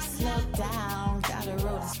 Hold up, slow down, gotta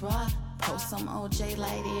roll this raw. Post some OJ,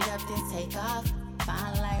 light it up, then take off.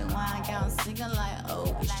 Fine like wine, got 'em singing like,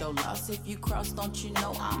 oh, it's your loss. If you cross, don't you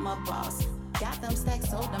know I'm a boss? Got them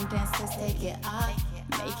stacks, so them dancers take it off.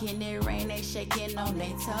 Making it rain, they shaking on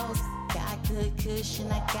their toes. Got good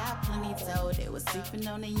cushion, I got plenty told. They was sleeping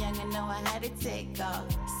on the young and know I had to take off.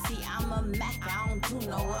 See, I'm a Mac, I don't do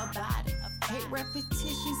know about it. Hate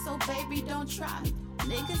repetition, so baby, don't try me.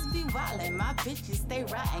 Niggas be wildin', my bitches stay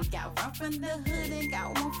riding. Got one from the hood and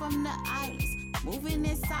got one from the islands. Moving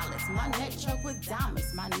in silence, my neck choke with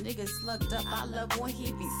diamonds. My nigga slugged up, I love when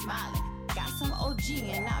he be smiling. Got some OG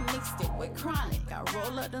and I mixed it with chronic. I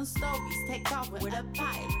roll up them stories, take off with a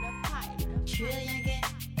pipe. Trillion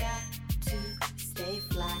got to stay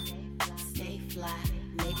fly, stay fly.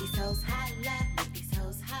 Make these hoes holla, make these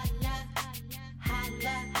hoes holla,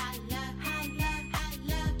 holla, holla, holla,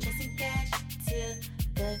 holla. Chasing cash till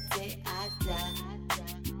the day I die.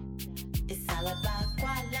 It's all about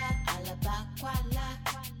guala, all about guala,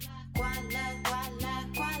 guala, guala,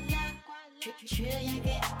 guala. Trillion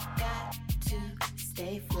got to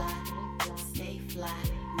stay fly, stay fly.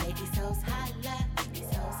 Make these hoes holla.